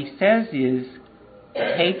 What he says is,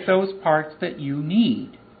 take those parts that you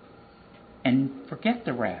need and forget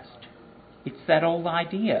the rest. It's that old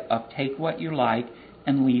idea of take what you like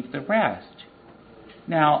and leave the rest.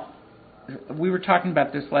 Now, we were talking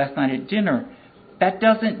about this last night at dinner, that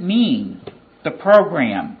doesn't mean the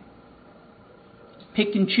program.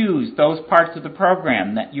 Pick and choose those parts of the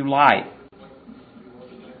program that you like.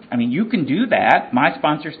 I mean, you can do that. My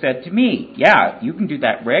sponsor said to me, yeah, you can do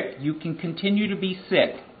that, Rick. You can continue to be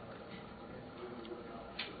sick.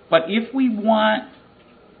 But if we want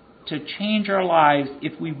to change our lives,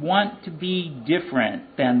 if we want to be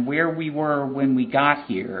different than where we were when we got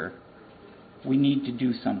here, we need to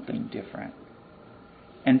do something different.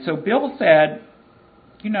 And so Bill said,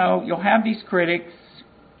 you'll have these critics.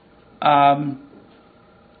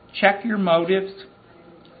 Check your motives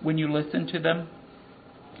when you listen to them.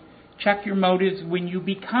 Check your motives when you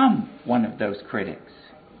become one of those critics.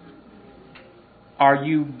 Are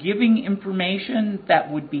you giving information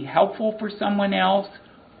that would be helpful for someone else,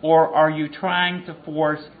 or are you trying to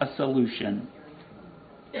force a solution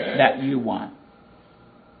that you want?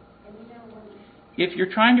 If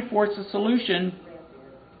you're trying to force a solution,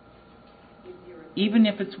 even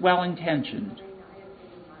if it's well-intentioned,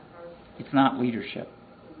 it's not leadership.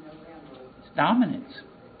 It's dominance.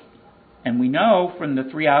 And we know from the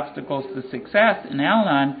 3 obstacles to success in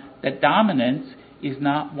Al-Anon that dominance is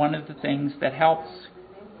not one of the things that helps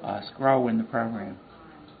us grow in the program.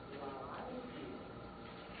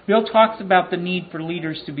 Bill talks about the need for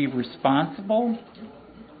leaders to be responsible.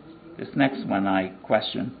 This next one I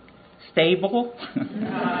question. Stable?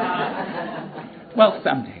 Well,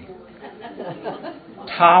 someday.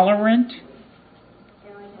 Tolerant,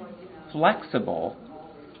 flexible,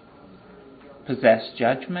 possess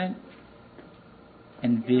judgment,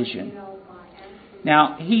 and vision.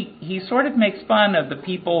 Now, he sort of makes fun of the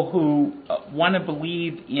people who want to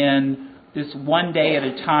believe in this one day at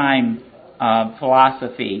a time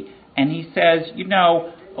philosophy. And he says,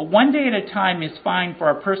 one day at a time is fine for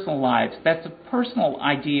our personal lives. That's a personal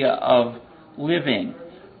idea of living.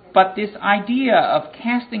 But this idea of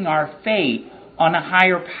casting our fate on a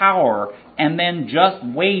higher power and then just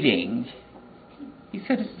waiting, he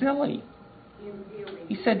said, is silly.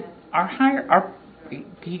 He said,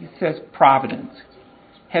 he says Providence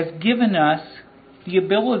has given us the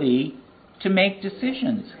ability to make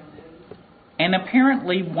decisions and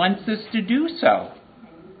apparently wants us to do so.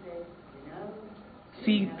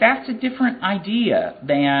 See, that's a different idea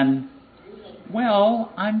than,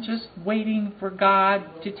 well, I'm just waiting for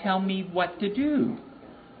God to tell me what to do.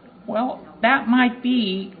 Well, that might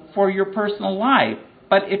be for your personal life,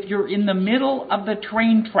 but if you're in the middle of the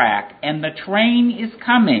train track and the train is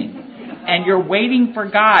coming and you're waiting for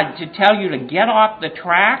God to tell you to get off the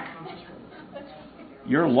track,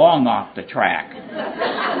 you're long off the track.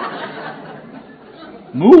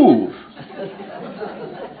 Move.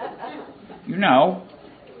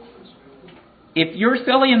 If you're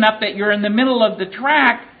silly enough that you're in the middle of the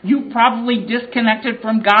track, you probably disconnected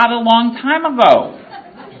from God a long time ago.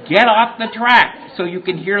 Get off the track so you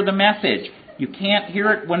can hear the message. You can't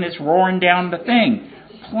hear it when it's roaring down the thing.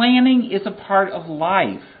 Planning is a part of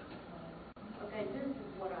life.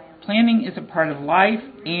 Planning is a part of life,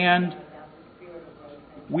 and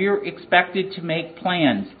we're expected to make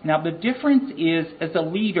plans. Now, the difference is, as a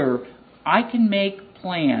leader, I can make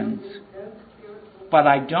plans, but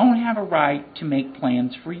I don't have a right to make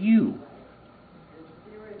plans for you.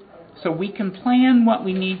 So we can plan what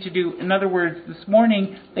we need to do. In other words, this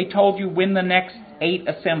morning they told you when the next 8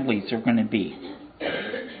 assemblies are going to be.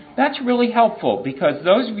 That's really helpful because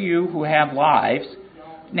those of you who have lives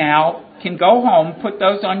now can go home, put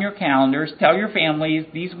those on your calendars, tell your families,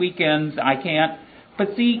 these weekends I can't.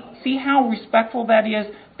 But see how respectful that is?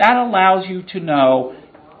 That allows you to know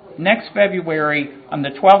next February on the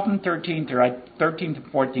 12th and 13th, or 13th and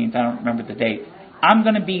 14th, I don't remember the date, I'm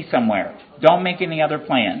going to be somewhere. Don't make any other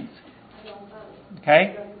plans.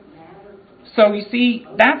 Okay? So you see,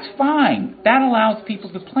 that's fine. That allows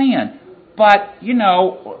people to plan. But,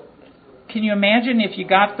 can you imagine if you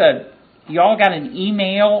all got an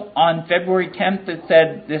email on February 10th that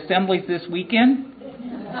said the assembly's this weekend?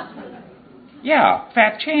 Yeah,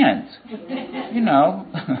 fat chance.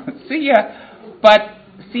 See ya. But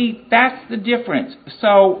see, that's the difference.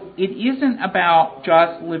 So it isn't about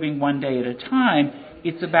just living one day at a time.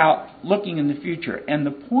 It's about looking in the future. And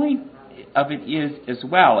the point of it is as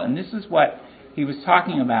well, and this is what he was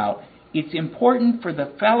talking about, it's important for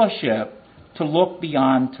the fellowship to look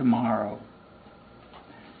beyond tomorrow.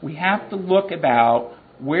 We have to look about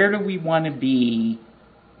where do we want to be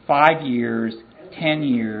 5 years, 10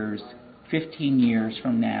 years, 15 years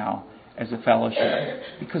from now as a fellowship.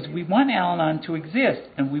 Because we want Al-Anon to exist,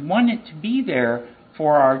 and we want it to be there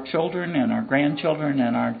for our children and our grandchildren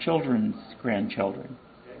and our children's grandchildren.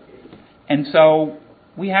 And so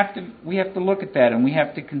We have to look at that, and we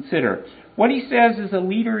have to consider. What he says as a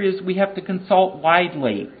leader is we have to consult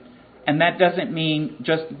widely, and that doesn't mean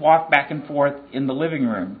just walk back and forth in the living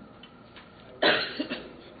room.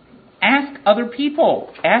 Ask other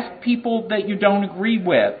people. Ask people that you don't agree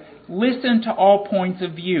with. Listen to all points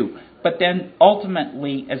of view. But then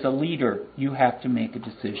ultimately, as a leader, you have to make a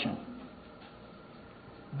decision.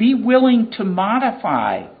 Be willing to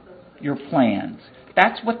modify your plans.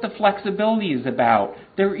 That's what the flexibility is about.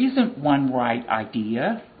 There isn't one right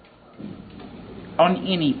idea on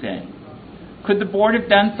anything. Could the board have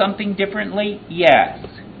done something differently? Yes.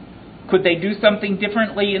 Could they do something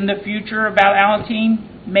differently in the future about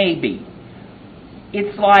Alateen? Maybe.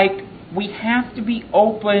 It's like we have to be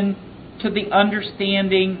open to the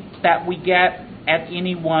understanding that we get at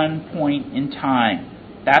any one point in time.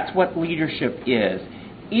 That's what leadership is.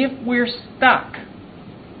 If we're stuck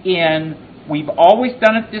in we've always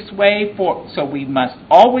done it this way, so we must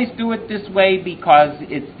always do it this way because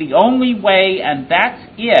it's the only way and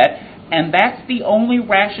that's it, and that's the only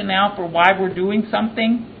rationale for why we're doing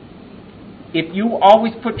something. If you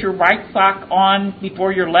always put your right sock on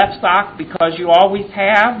before your left sock because you always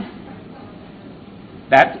have,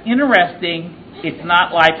 that's interesting. It's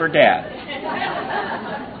not life or death.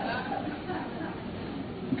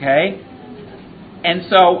 Okay? And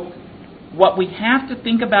so what we have to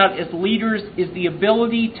think about as leaders is the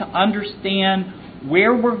ability to understand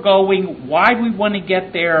where we're going, why we want to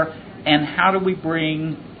get there, and how do we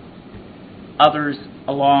bring others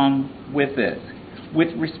along with it.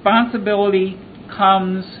 With responsibility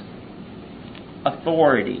comes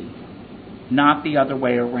authority, not the other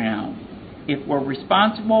way around. If we're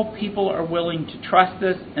responsible, people are willing to trust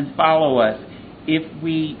us and follow us. If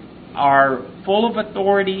we are full of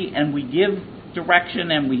authority and we give direction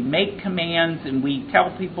and we make commands and we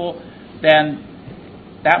tell people, then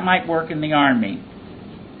that might work in the Army.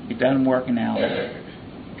 It doesn't work in Alabama.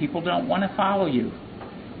 People don't want to follow you.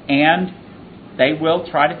 And they will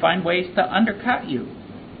try to find ways to undercut you.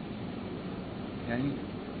 Okay?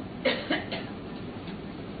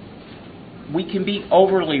 We can be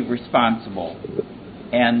overly responsible,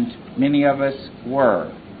 and many of us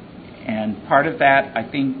were. And part of that, I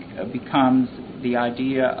think, becomes the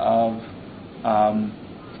idea of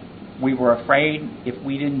we were afraid if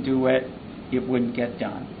we didn't do it, it wouldn't get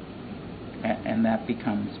done. And that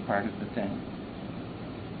becomes part of the thing.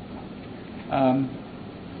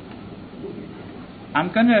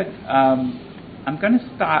 I'm gonna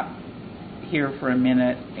stop here for a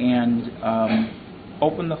minute and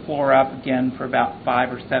open the floor up again for about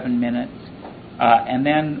 5 or 7 minutes, and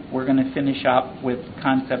then we're going to finish up with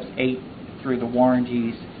concepts 8 through the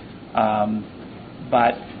warranties.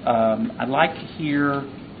 But I'd like to hear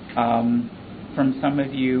from some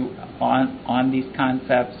of you on these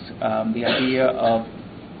concepts, the idea of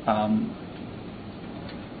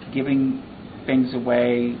giving things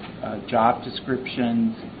away, job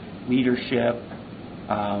descriptions, leadership,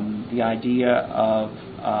 the idea of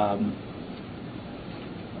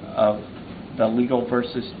the legal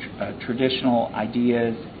versus traditional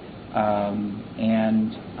ideas,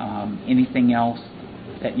 and anything else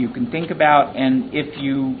that you can think about. And if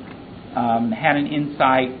you had an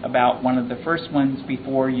insight about one of the first ones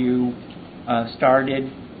before you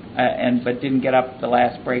started, but didn't get up the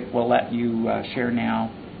last break, we'll let you share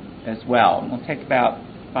now as well. We'll take about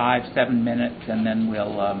 5-7 minutes, and then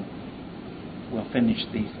we'll finish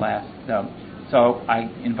these last. So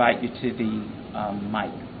I invite you to the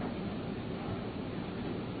mic.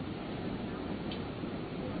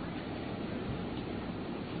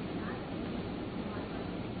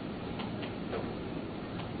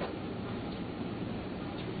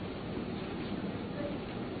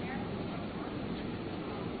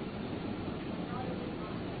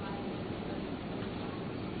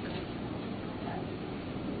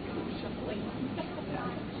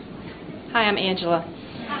 Hi, I'm Angela.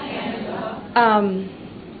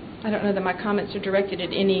 I don't know that my comments are directed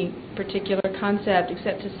at any particular concept,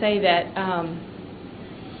 except to say that,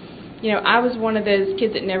 I was one of those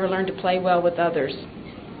kids that never learned to play well with others.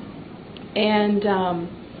 And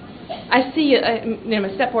I see, my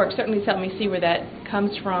step work certainly has helped me see where that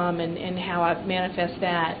comes from and how I manifest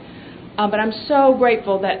that. But I'm so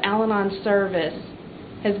grateful that Al-Anon service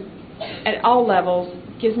has, at all levels,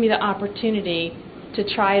 gives me the opportunity to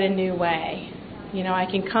try it a new way. I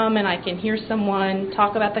can come and I can hear someone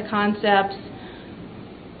talk about the concepts,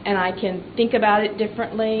 and I can think about it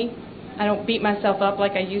differently. I don't beat myself up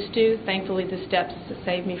like I used to. Thankfully, the steps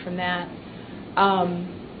saved me from that.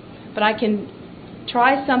 But I can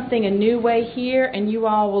try something a new way here, and you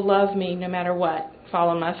all will love me no matter what. Fall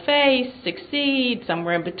on my face, succeed,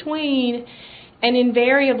 somewhere in between. And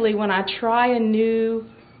invariably, when I try a new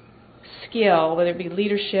skill, whether it be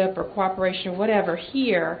leadership or cooperation or whatever,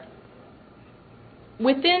 here,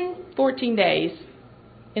 within 14 days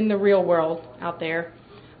in the real world out there,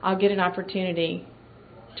 I'll get an opportunity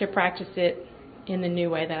to practice it in the new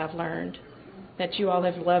way that I've learned, that you all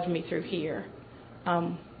have loved me through here,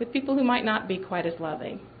 with people who might not be quite as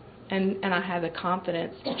loving. And I have the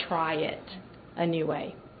confidence to try it a new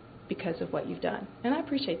way because of what you've done. And I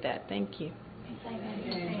appreciate that. Thank you.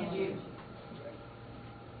 Thank you.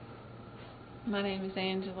 My name is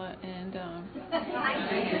Angela, and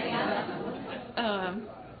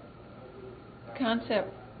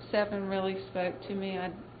Concept 7 really spoke to me.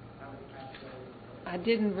 I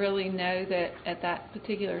didn't really know that at that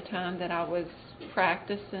particular time that I was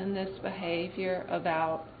practicing this behavior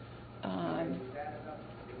about,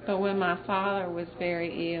 but when my father was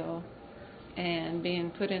very ill and being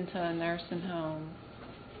put into a nursing home,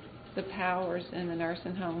 the powers in the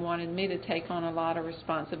nursing home wanted me to take on a lot of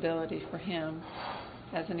responsibility for him.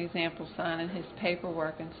 As an example, signing his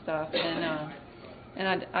paperwork and stuff.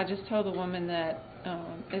 And I just told the woman that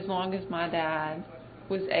as long as my dad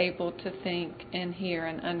was able to think and hear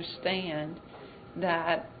and understand,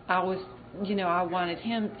 that I was, I wanted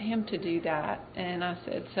him to do that. And I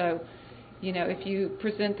said, so, if you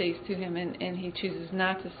present these to him and he chooses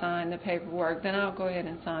not to sign the paperwork, then I'll go ahead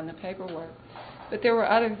and sign the paperwork. But there were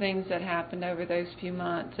other things that happened over those few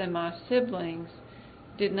months, and my siblings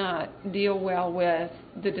did not deal well with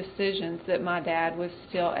the decisions that my dad was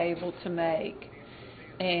still able to make.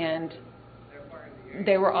 And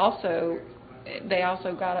they also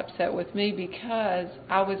got upset with me because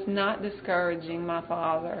I was not discouraging my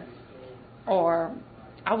father, or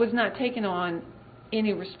I was not taking on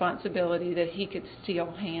any responsibility that he could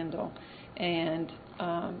still handle. And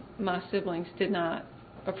my siblings did not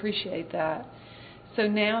appreciate that. So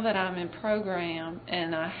now that I'm in program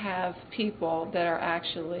and I have people that are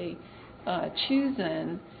actually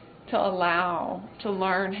choosing to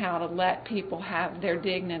learn how to let people have their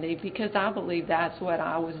dignity, because I believe that's what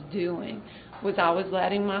I was doing, was I was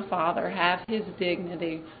letting my father have his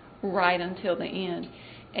dignity right until the end.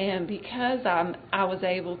 And because I was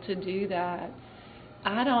able to do that,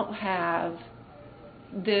 I don't have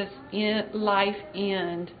this life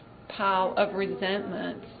end pile of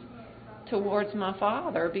resentments towards my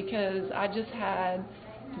father, because I just had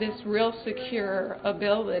this real secure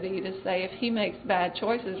ability to say if he makes bad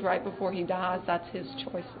choices right before he dies, that's his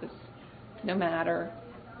choices. No matter,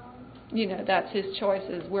 that's his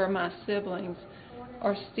choices, where my siblings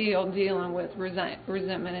are still dealing with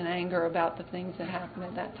resentment and anger about the things that happened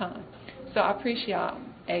at that time. So I appreciate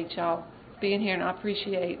y'all being here, and I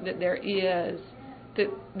appreciate that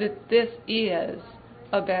that this is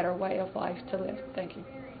a better way of life to live. Thank you.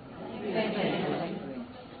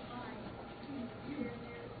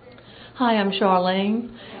 Hi, I'm Charlene,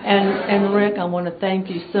 and Rick, I want to thank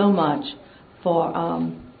you so much for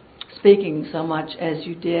speaking so much as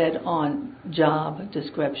you did on job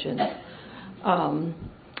description.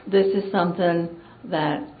 This is something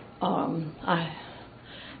that I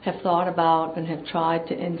have thought about and have tried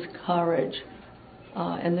to encourage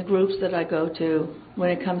in the groups that I go to when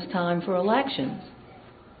it comes time for elections.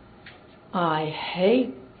 I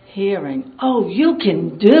hate hearing, "Oh, you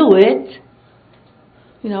can do it."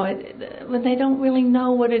 When they don't really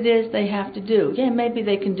know what it is they have to do. Yeah, maybe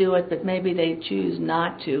they can do it, but maybe they choose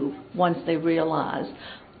not to once they realize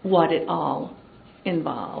what it all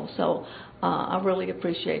involves. So I really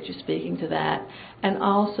appreciate you speaking to that. And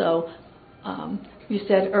also, you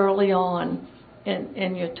said early on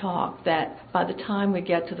in your talk that by the time we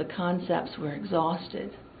get to the concepts, we're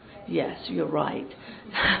exhausted. Yes, you're right.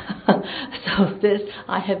 So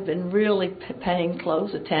I have been really paying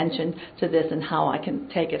close attention to this and how I can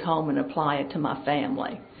take it home and apply it to my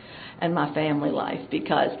family and my family life,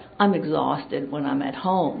 because I'm exhausted when I'm at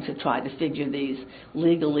home to try to figure these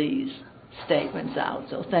legalese statements out.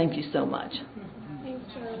 So thank you so much. Thanks,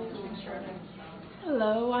 Charlie.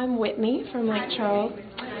 Hello, I'm Whitney from Lake Charles.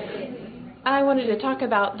 I wanted to talk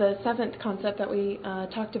about the seventh concept that we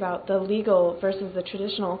talked about, the legal versus the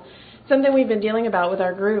traditional. Something we've been dealing about with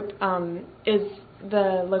our group is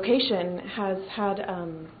the location has had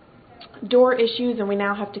door issues, and we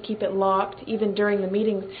now have to keep it locked even during the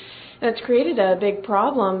meetings. And it's created a big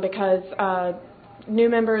problem because new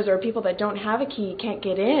members or people that don't have a key can't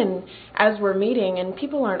get in as we're meeting, and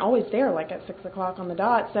people aren't always there like at 6 o'clock on the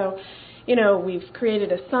dot. So, we've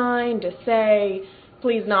created a sign to say,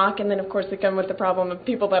 please knock, and then of course they come with the problem of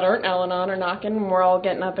people that aren't Al-Anon are knocking, and we're all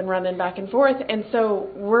getting up and running back and forth. And so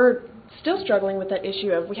we're still struggling with that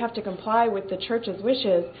issue of we have to comply with the church's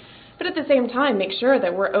wishes, but at the same time, make sure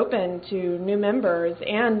that we're open to new members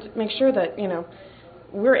and make sure that,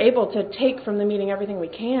 we're able to take from the meeting everything we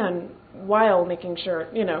can while making sure,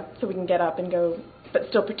 so we can get up and go, but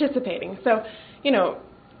still participating. So,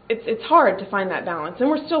 it's hard to find that balance, and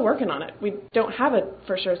we're still working on it. We don't have a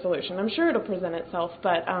for sure solution. I'm sure it'll present itself,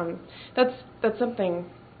 but that's something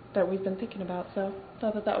that we've been thinking about. So I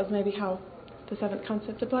thought that was maybe how the seventh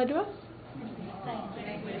concept applied to us.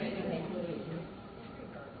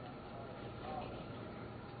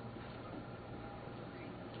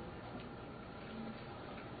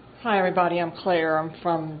 Hi, everybody. I'm Claire. I'm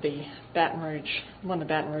from the one of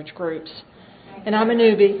the Baton Rouge groups. And I'm a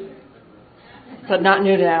newbie, but not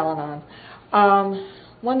new to Al-Anon.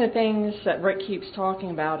 One of the things that Rick keeps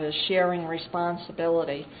talking about is sharing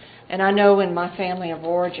responsibility. And I know in my family of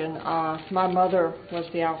origin, my mother was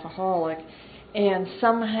the alcoholic, and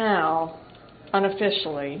somehow,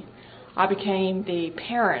 unofficially, I became the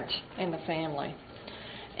parent in the family.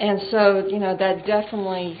 And so, that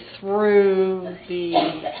definitely threw the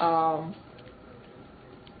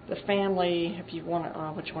family, if you want to,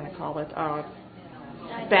 what you want to call it,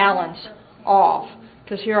 balance off.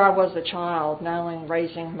 Because here I was a child, not only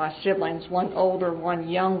raising my siblings, one older, one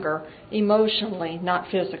younger, emotionally, not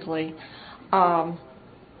physically,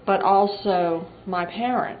 but also my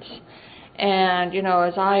parents. And,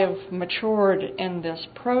 as I have matured in this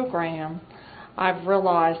program, I've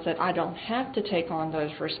realized that I don't have to take on those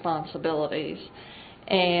responsibilities.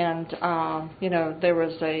 And, there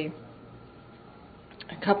was a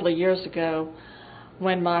couple of years ago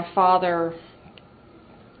when my father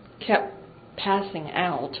kept passing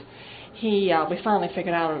out. We finally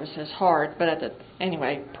figured out it was his heart, but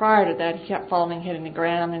anyway, prior to that, he kept falling, hitting the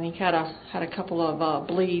ground, and he had a couple of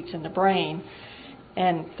bleeds in the brain.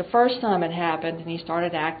 And the first time it happened, and he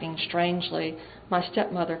started acting strangely, my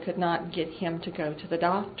stepmother could not get him to go to the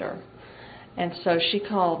doctor. And so she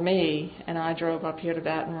called me, and I drove up here to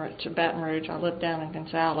Baton Rouge. I lived down in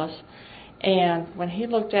Gonzales. And when he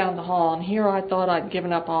looked down the hall, and here I thought I'd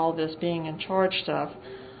given up all this being in charge stuff,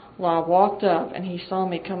 well, I walked up, and he saw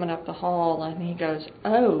me coming up the hall, and he goes,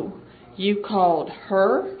 "Oh, you called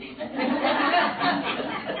her?"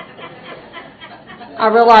 I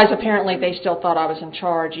realized apparently they still thought I was in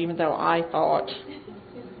charge, even though I thought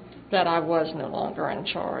that I was no longer in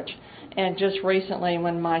charge. And just recently,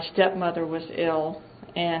 when my stepmother was ill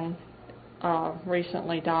and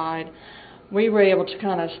recently died, we were able to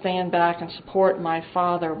kind of stand back and support my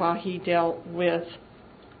father while he dealt with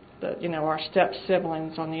our step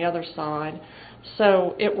siblings on the other side.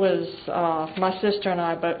 So it was my sister and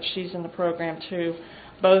I, but she's in the program too.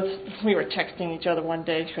 We were texting each other one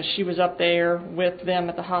day because she was up there with them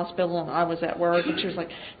at the hospital and I was at work, and she was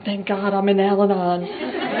like, "Thank God I'm in Al-Anon."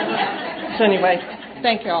 So anyway,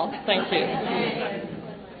 thank you all. Thank you.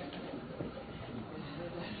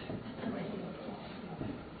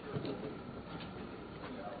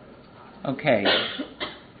 Okay.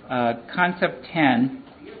 Concept 10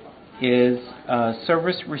 is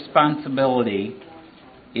service responsibility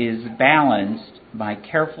is balanced by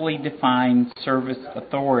carefully defined service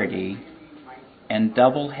authority, and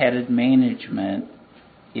double-headed management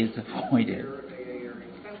is avoided.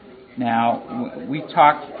 Now, we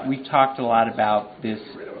talked a lot about this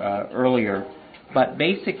earlier, but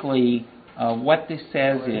basically what this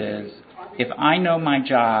says is, if I know my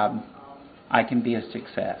job, I can be a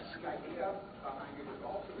success.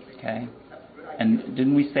 Okay? And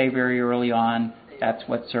didn't we say very early on, that's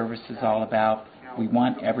what service is all about? We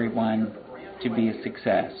want everyone to be a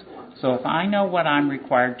success. So if I know what I'm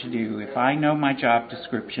required to do, if I know my job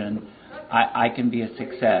description, I can be a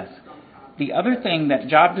success. The other thing that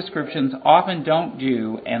job descriptions often don't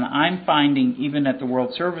do, and I'm finding even at the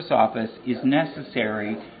World Service Office is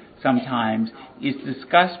necessary sometimes, is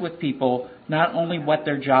discuss with people not only what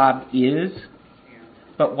their job is,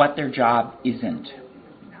 but what their job isn't.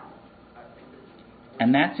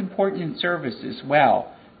 And that's important in service as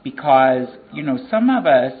well, because, some of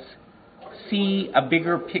us see a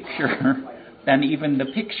bigger picture than even the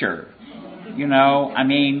picture.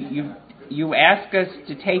 You ask us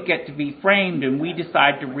to take it to be framed, and we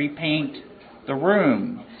decide to repaint the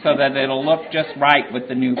room so that it'll look just right with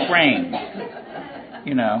the new frame.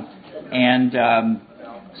 And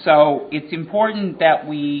so it's important that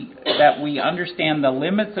we understand the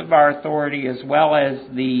limits of our authority as well as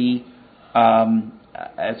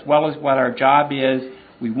what our job is.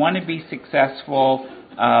 We want to be successful.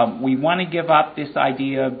 We want to give up this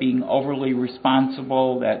idea of being overly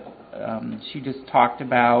responsible that she just talked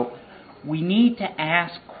about. We need to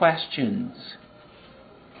ask questions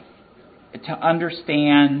to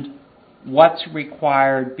understand what's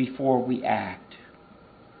required before we act.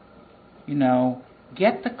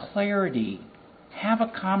 Get the clarity. Have a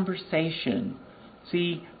conversation.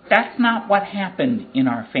 See, that's not what happened in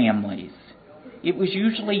our families. It was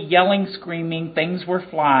usually yelling, screaming, things were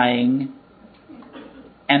flying,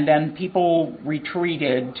 and then people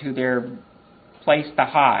retreated to their place to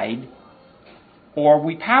hide, or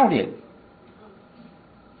we pouted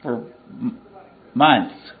for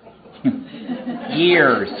months,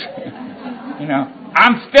 years.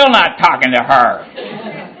 I'm still not talking to her.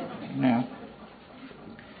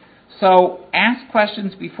 So ask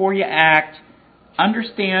questions before you act,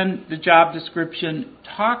 understand the job description,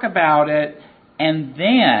 talk about it, and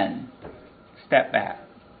then step back.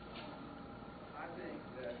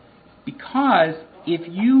 Because if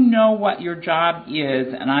you know what your job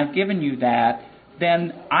is, and I've given you that,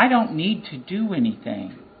 then I don't need to do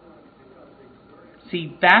anything.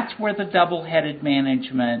 See, that's where the double-headed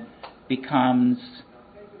management becomes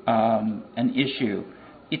an issue.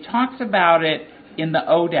 It talks about it in the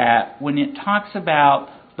ODAT when it talks about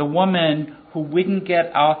the woman who wouldn't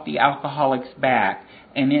get off the alcoholic's back.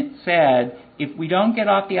 And it said, if we don't get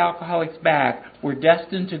off the alcoholic's back, we're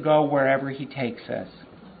destined to go wherever he takes us.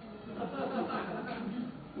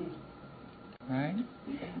 Right?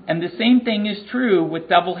 And the same thing is true with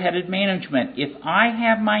double-headed management. If I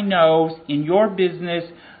have my nose in your business,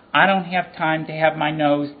 I don't have time to have my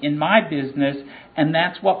nose in my business, and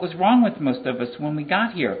that's what was wrong with most of us when we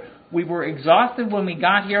got here. We were exhausted when we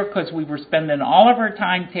got here because we were spending all of our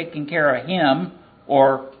time taking care of him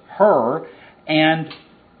or her, and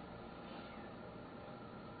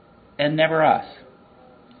never us.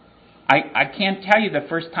 I can't tell you the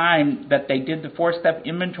first time that they did the 4-step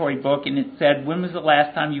inventory book and it said, when was the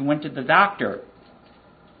last time you went to the doctor?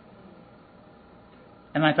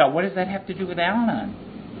 And I thought, what does that have to do with Al-Anon?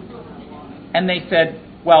 And they said,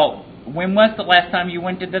 well, when was the last time you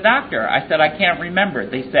went to the doctor? I said, I can't remember.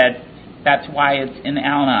 They said, that's why it's in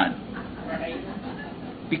Al-Anon.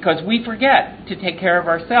 Because we forget to take care of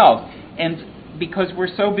ourselves, and because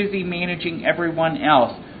we're so busy managing everyone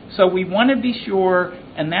else. So we want to be sure,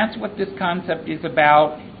 and that's what this concept is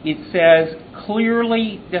about. It says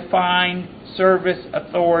clearly defined service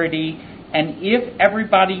authority, and if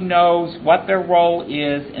everybody knows what their role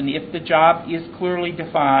is, and if the job is clearly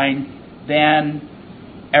defined, then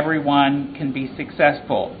everyone can be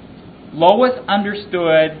successful. Lois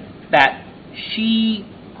understood that she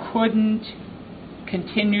couldn't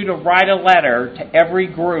continue to write a letter to every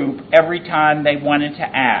group every time they wanted to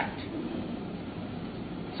act.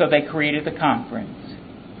 So they created the conference.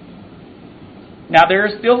 Now there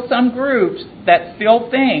are still some groups that still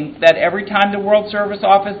think that every time the World Service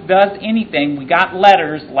Office does anything, we got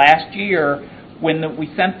letters last year when we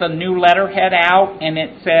sent the new letterhead out and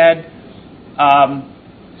it said,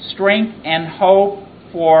 strength and hope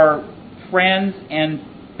for friends and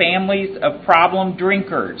families of problem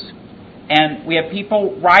drinkers. And we have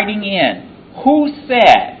people writing in, who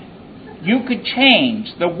said you could change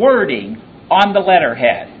the wording on the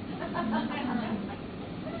letterhead?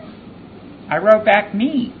 I wrote back,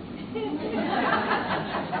 me.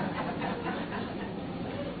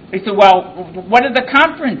 They said, well, what did the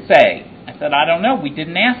conference say? I said, I don't know. We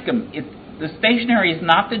didn't ask them. The stationery is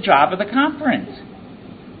not the job of the conference.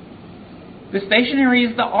 The stationery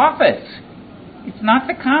is the office. It's not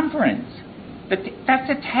the conference. That's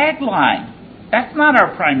a tagline. That's not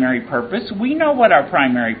our primary purpose. We know what our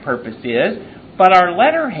primary purpose is, but our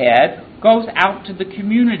letterhead goes out to the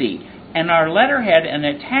community. And our letterhead and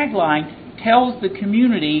a tagline tells the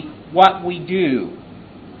community what we do.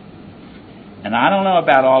 And I don't know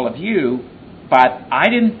about all of you, but I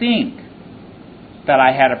didn't think that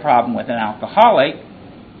I had a problem with an alcoholic.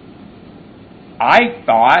 I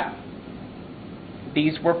thought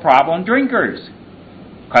these were problem drinkers,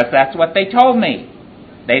 because that's what they told me.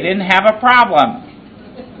 They didn't have a problem.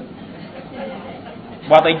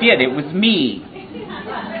 Well, they did. It was me.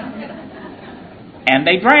 And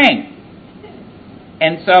they drank.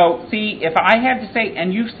 And so, see, if I had to say,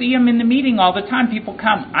 and you see them in the meeting all the time, people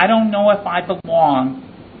come, I don't know if I belong.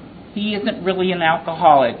 He isn't really an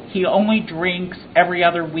alcoholic. He only drinks every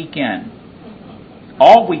other weekend.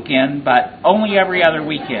 All weekend, but only every other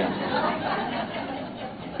weekend.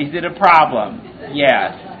 Is it a problem?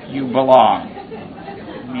 Yes, you belong.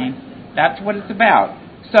 I mean, that's what it's about.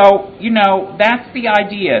 So, that's the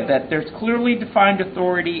idea, that there's clearly defined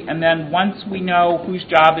authority, and then once we know whose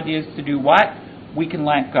job it is to do what, we can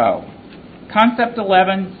let go. Concept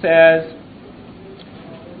 11 says,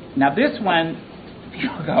 now this one,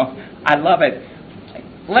 people go, I love it.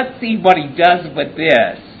 Let's see what he does with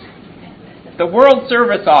this. The World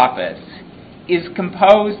Service Office is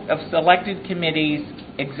composed of selected committees,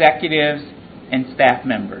 executives, and staff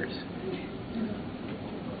members.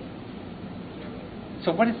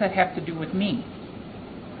 So what does that have to do with me?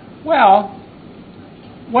 Well,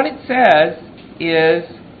 what it says is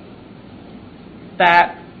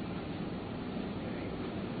that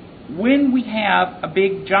when we have a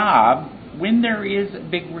big job, when there is a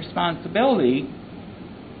big responsibility,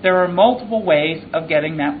 there are multiple ways of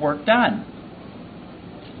getting that work done.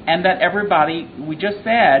 And that everybody, we just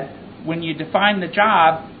said, when you define the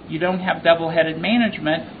job, you don't have double-headed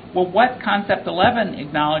management. Well, what Concept 11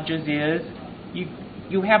 acknowledges is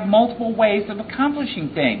you have multiple ways of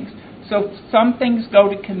accomplishing things. So some things go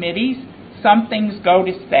to committees, some things go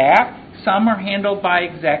to staff, some are handled by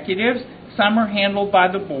executives, some are handled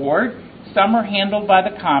by the board, some are handled by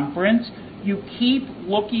the conference. You keep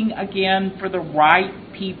looking again for the right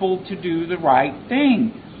people to do the right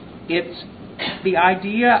thing. It's the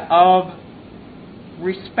idea of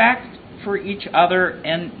respect for each other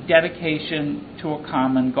and dedication to a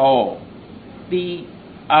common goal.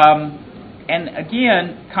 And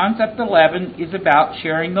again, Concept 11 is about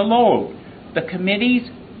sharing the load. The committees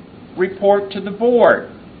report to the board.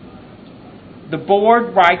 The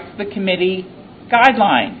board writes the committee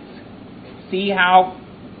guidelines. See how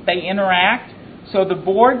they interact? So the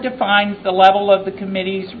board defines the level of the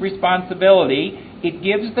committee's responsibility. It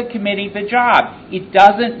gives the committee the job. It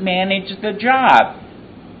doesn't manage the job.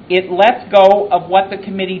 It lets go of what the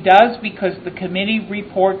committee does because the committee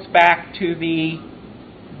reports back to the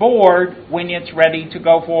board when it's ready to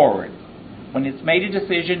go forward. When it's made a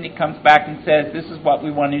decision, it comes back and says, this is what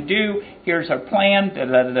we want to do, here's our plan,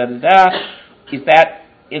 da-da-da-da-da. Is that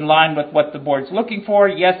in line with what the board's looking for?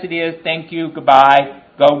 Yes, it is. Thank you. Goodbye.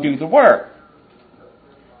 Go do the work.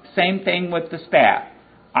 Same thing with the staff.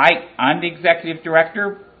 I'm the executive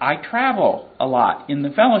director. I travel a lot in the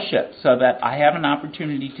fellowship so that I have an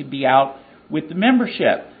opportunity to be out with the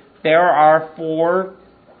membership. There are 4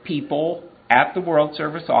 people at the World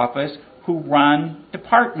Service Office who run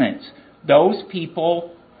departments. Those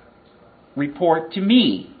people report to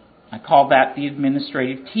me. I call that the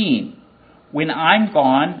administrative team. When I'm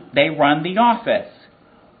gone, they run the office.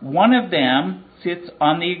 One of them sits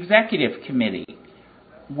on the executive committee.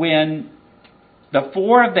 When the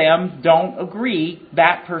 4 of them don't agree,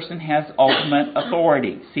 that person has ultimate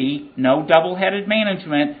authority. See, no double-headed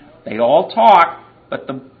management. They all talk, but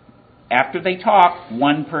after they talk,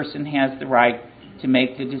 one person has the right to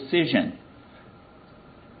make the decision.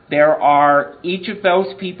 Each of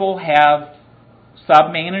those people have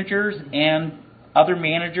sub-managers and other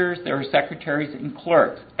managers. There are secretaries and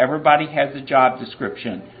clerks. Everybody has a job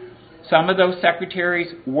description. Some of those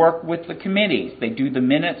secretaries work with the committees. They do the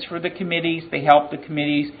minutes for the committees. They help the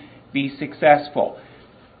committees be successful.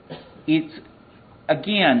 It's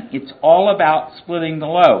all about splitting the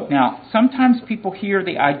load. Now, sometimes people hear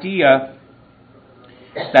the idea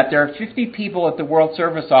that there are 50 people at the World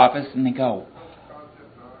Service Office and they go,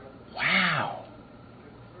 wow,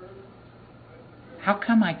 how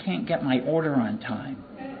come I can't get my order on time?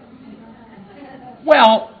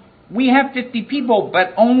 Well, we have 50 people,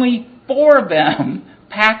 but only 4 of them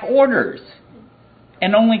pack orders.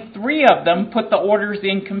 And only 3 of them put the orders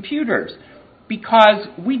in computers. Because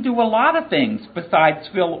we do a lot of things besides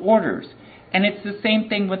fill orders. And it's the same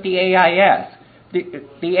thing with the AIS.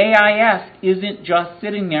 The AIS isn't just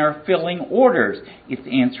sitting there filling orders. It's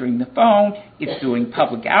answering the phone. It's doing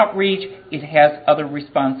public outreach. It has other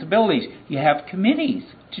responsibilities. You have committees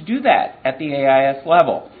to do that at the AIS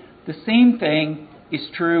level. The same thing is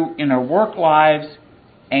true in our work lives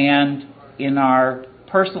and in our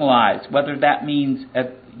personal lives, whether that means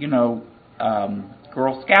at,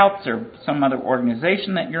 Girl Scouts or some other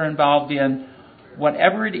organization that you're involved in.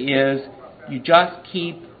 Whatever it is, you just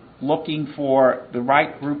keep looking for the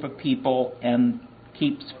right group of people and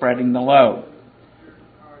keep spreading the load.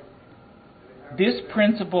 This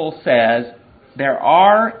principle says there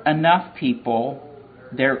are enough people,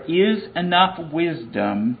 there is enough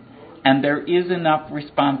wisdom, and there is enough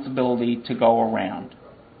responsibility to go around.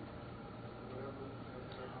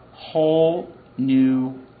 Whole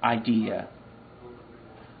new idea.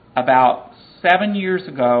 About 7 years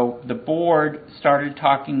ago, the board started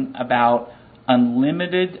talking about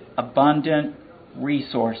unlimited, abundant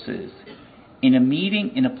resources. In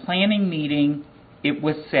a planning meeting, it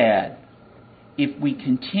was said, if we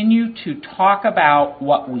continue to talk about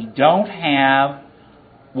what we don't have,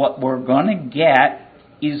 what we're going to get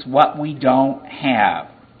is what we don't have.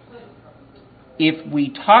 If we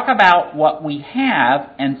talk about what we have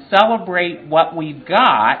and celebrate what we've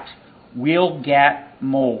got, we'll get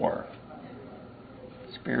more.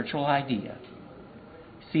 Spiritual idea.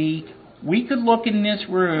 See, we could look in this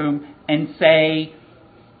room and say,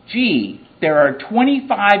 gee, there are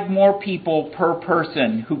 25 more people per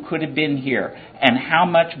person who could have been here, and how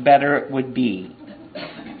much better it would be.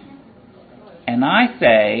 And I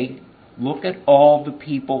say, look at all the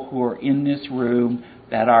people who are in this room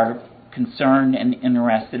that are concerned and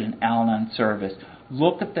interested in Al-Anon service.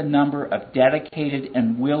 Look at the number of dedicated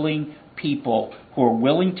and willing people who are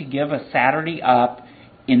willing to give a Saturday up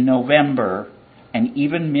in November and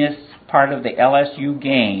even miss part of the LSU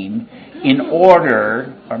game in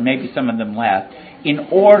order, or maybe some of them left, in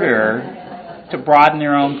order to broaden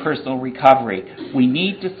their own personal recovery. We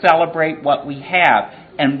need to celebrate what we have,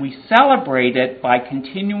 and we celebrate it by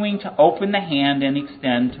continuing to open the hand and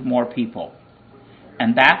extend to more people.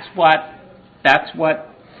 And that's what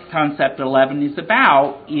Concept 11 is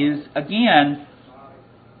about, is, again,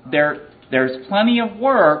 there's plenty of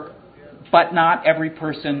work, but not every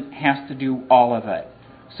person has to do all of it.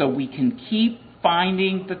 So we can keep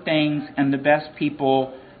finding the things and the best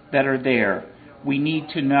people that are there. We need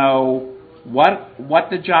to know what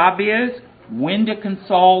the job is, when to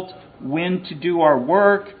consult, when to do our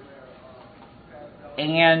work,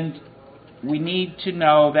 and we need to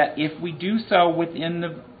know that if we do so within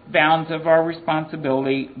the bounds of our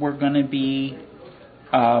responsibility, we're going to be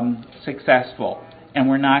successful, and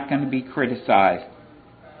we're not going to be criticized.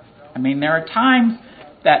 I mean, there are times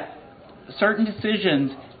that certain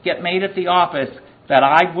decisions get made at the office that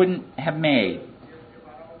I wouldn't have made.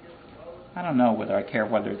 I don't know whether I care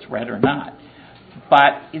whether it's read or not,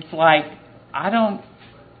 but it's like I don't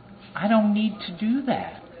need to do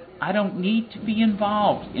that. I don't need to be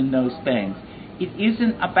involved in those things. It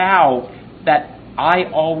isn't about that I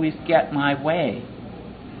always get my way.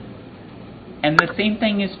 And the same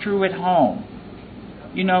thing is true at home.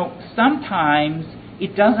 You know, sometimes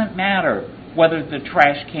it doesn't matter whether the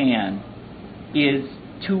trash can is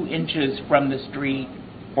 2 inches from the street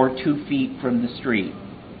or 2 feet from the street.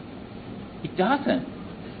 It doesn't.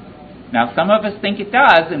 Now, some of us think it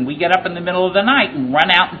does, and we get up in the middle of the night and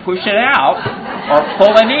run out and push it out or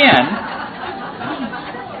pull it in.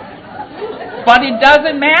 But it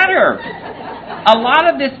doesn't matter. A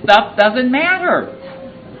lot of this stuff doesn't matter.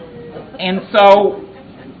 And so,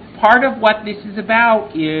 part of what this is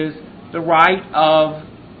about is the right of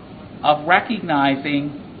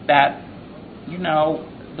recognizing that, you know,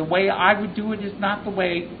 the way I would do it is not the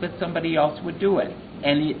way that somebody else would do it.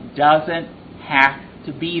 And it doesn't have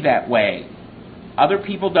to be that way. Other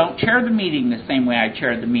people don't chair the meeting the same way I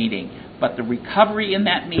chair the meeting, but the recovery in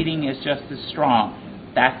that meeting is just as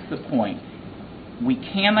strong. That's the point. We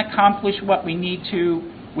can accomplish what we need to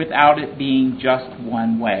without it being just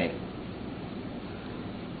one way.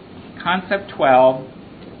 Concept 12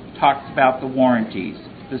 talks about the warranties.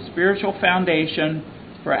 The spiritual foundation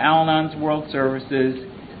for Al-Anon's World Services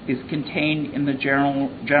is contained in the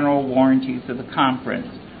general warranties of the conference,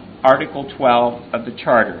 Article 12 of the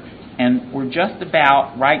Charter. And we're just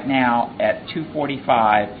about right now at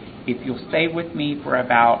 2:45. If you'll stay with me for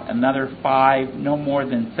about another 5, no more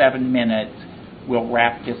than 7 minutes, we'll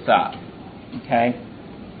wrap this up. Okay?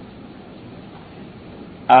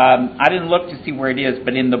 I didn't look to see where it is,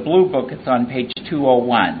 but in the blue book it's on page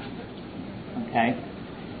 201. Okay?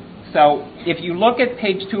 So if you look at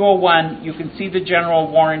page 201, you can see the general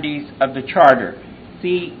warranties of the Charter.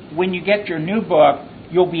 See, when you get your new book,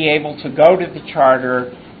 you'll be able to go to the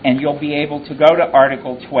Charter, and you'll be able to go to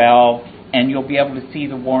Article 12, and you'll be able to see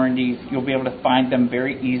the warranties. You'll be able to find them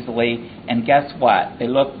very easily. And guess what? They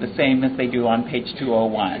look the same as they do on page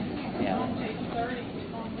 201. Yeah.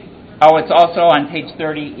 Oh, it's also on page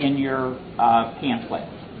 30 in your pamphlet.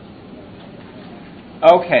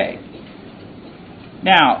 Okay.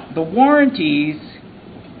 Now, the warranties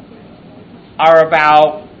are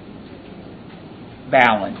about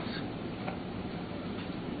balance.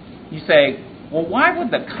 You say, well, why would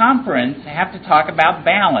the conference have to talk about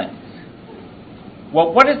balance?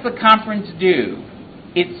 Well, what does the conference do?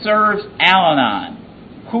 It serves Al-Anon.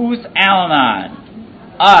 Who's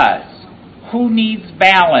Al-Anon? Us. Who needs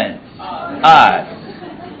balance? Us.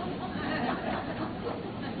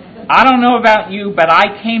 I don't know about you, but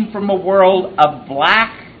I came from a world of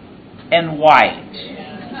black and white.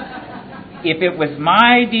 If it was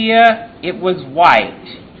my idea, it was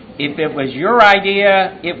white. If it was your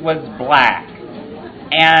idea, it was black.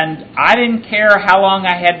 And I didn't care how long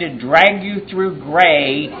I had to drag you through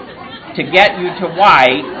gray to get you to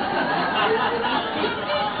white.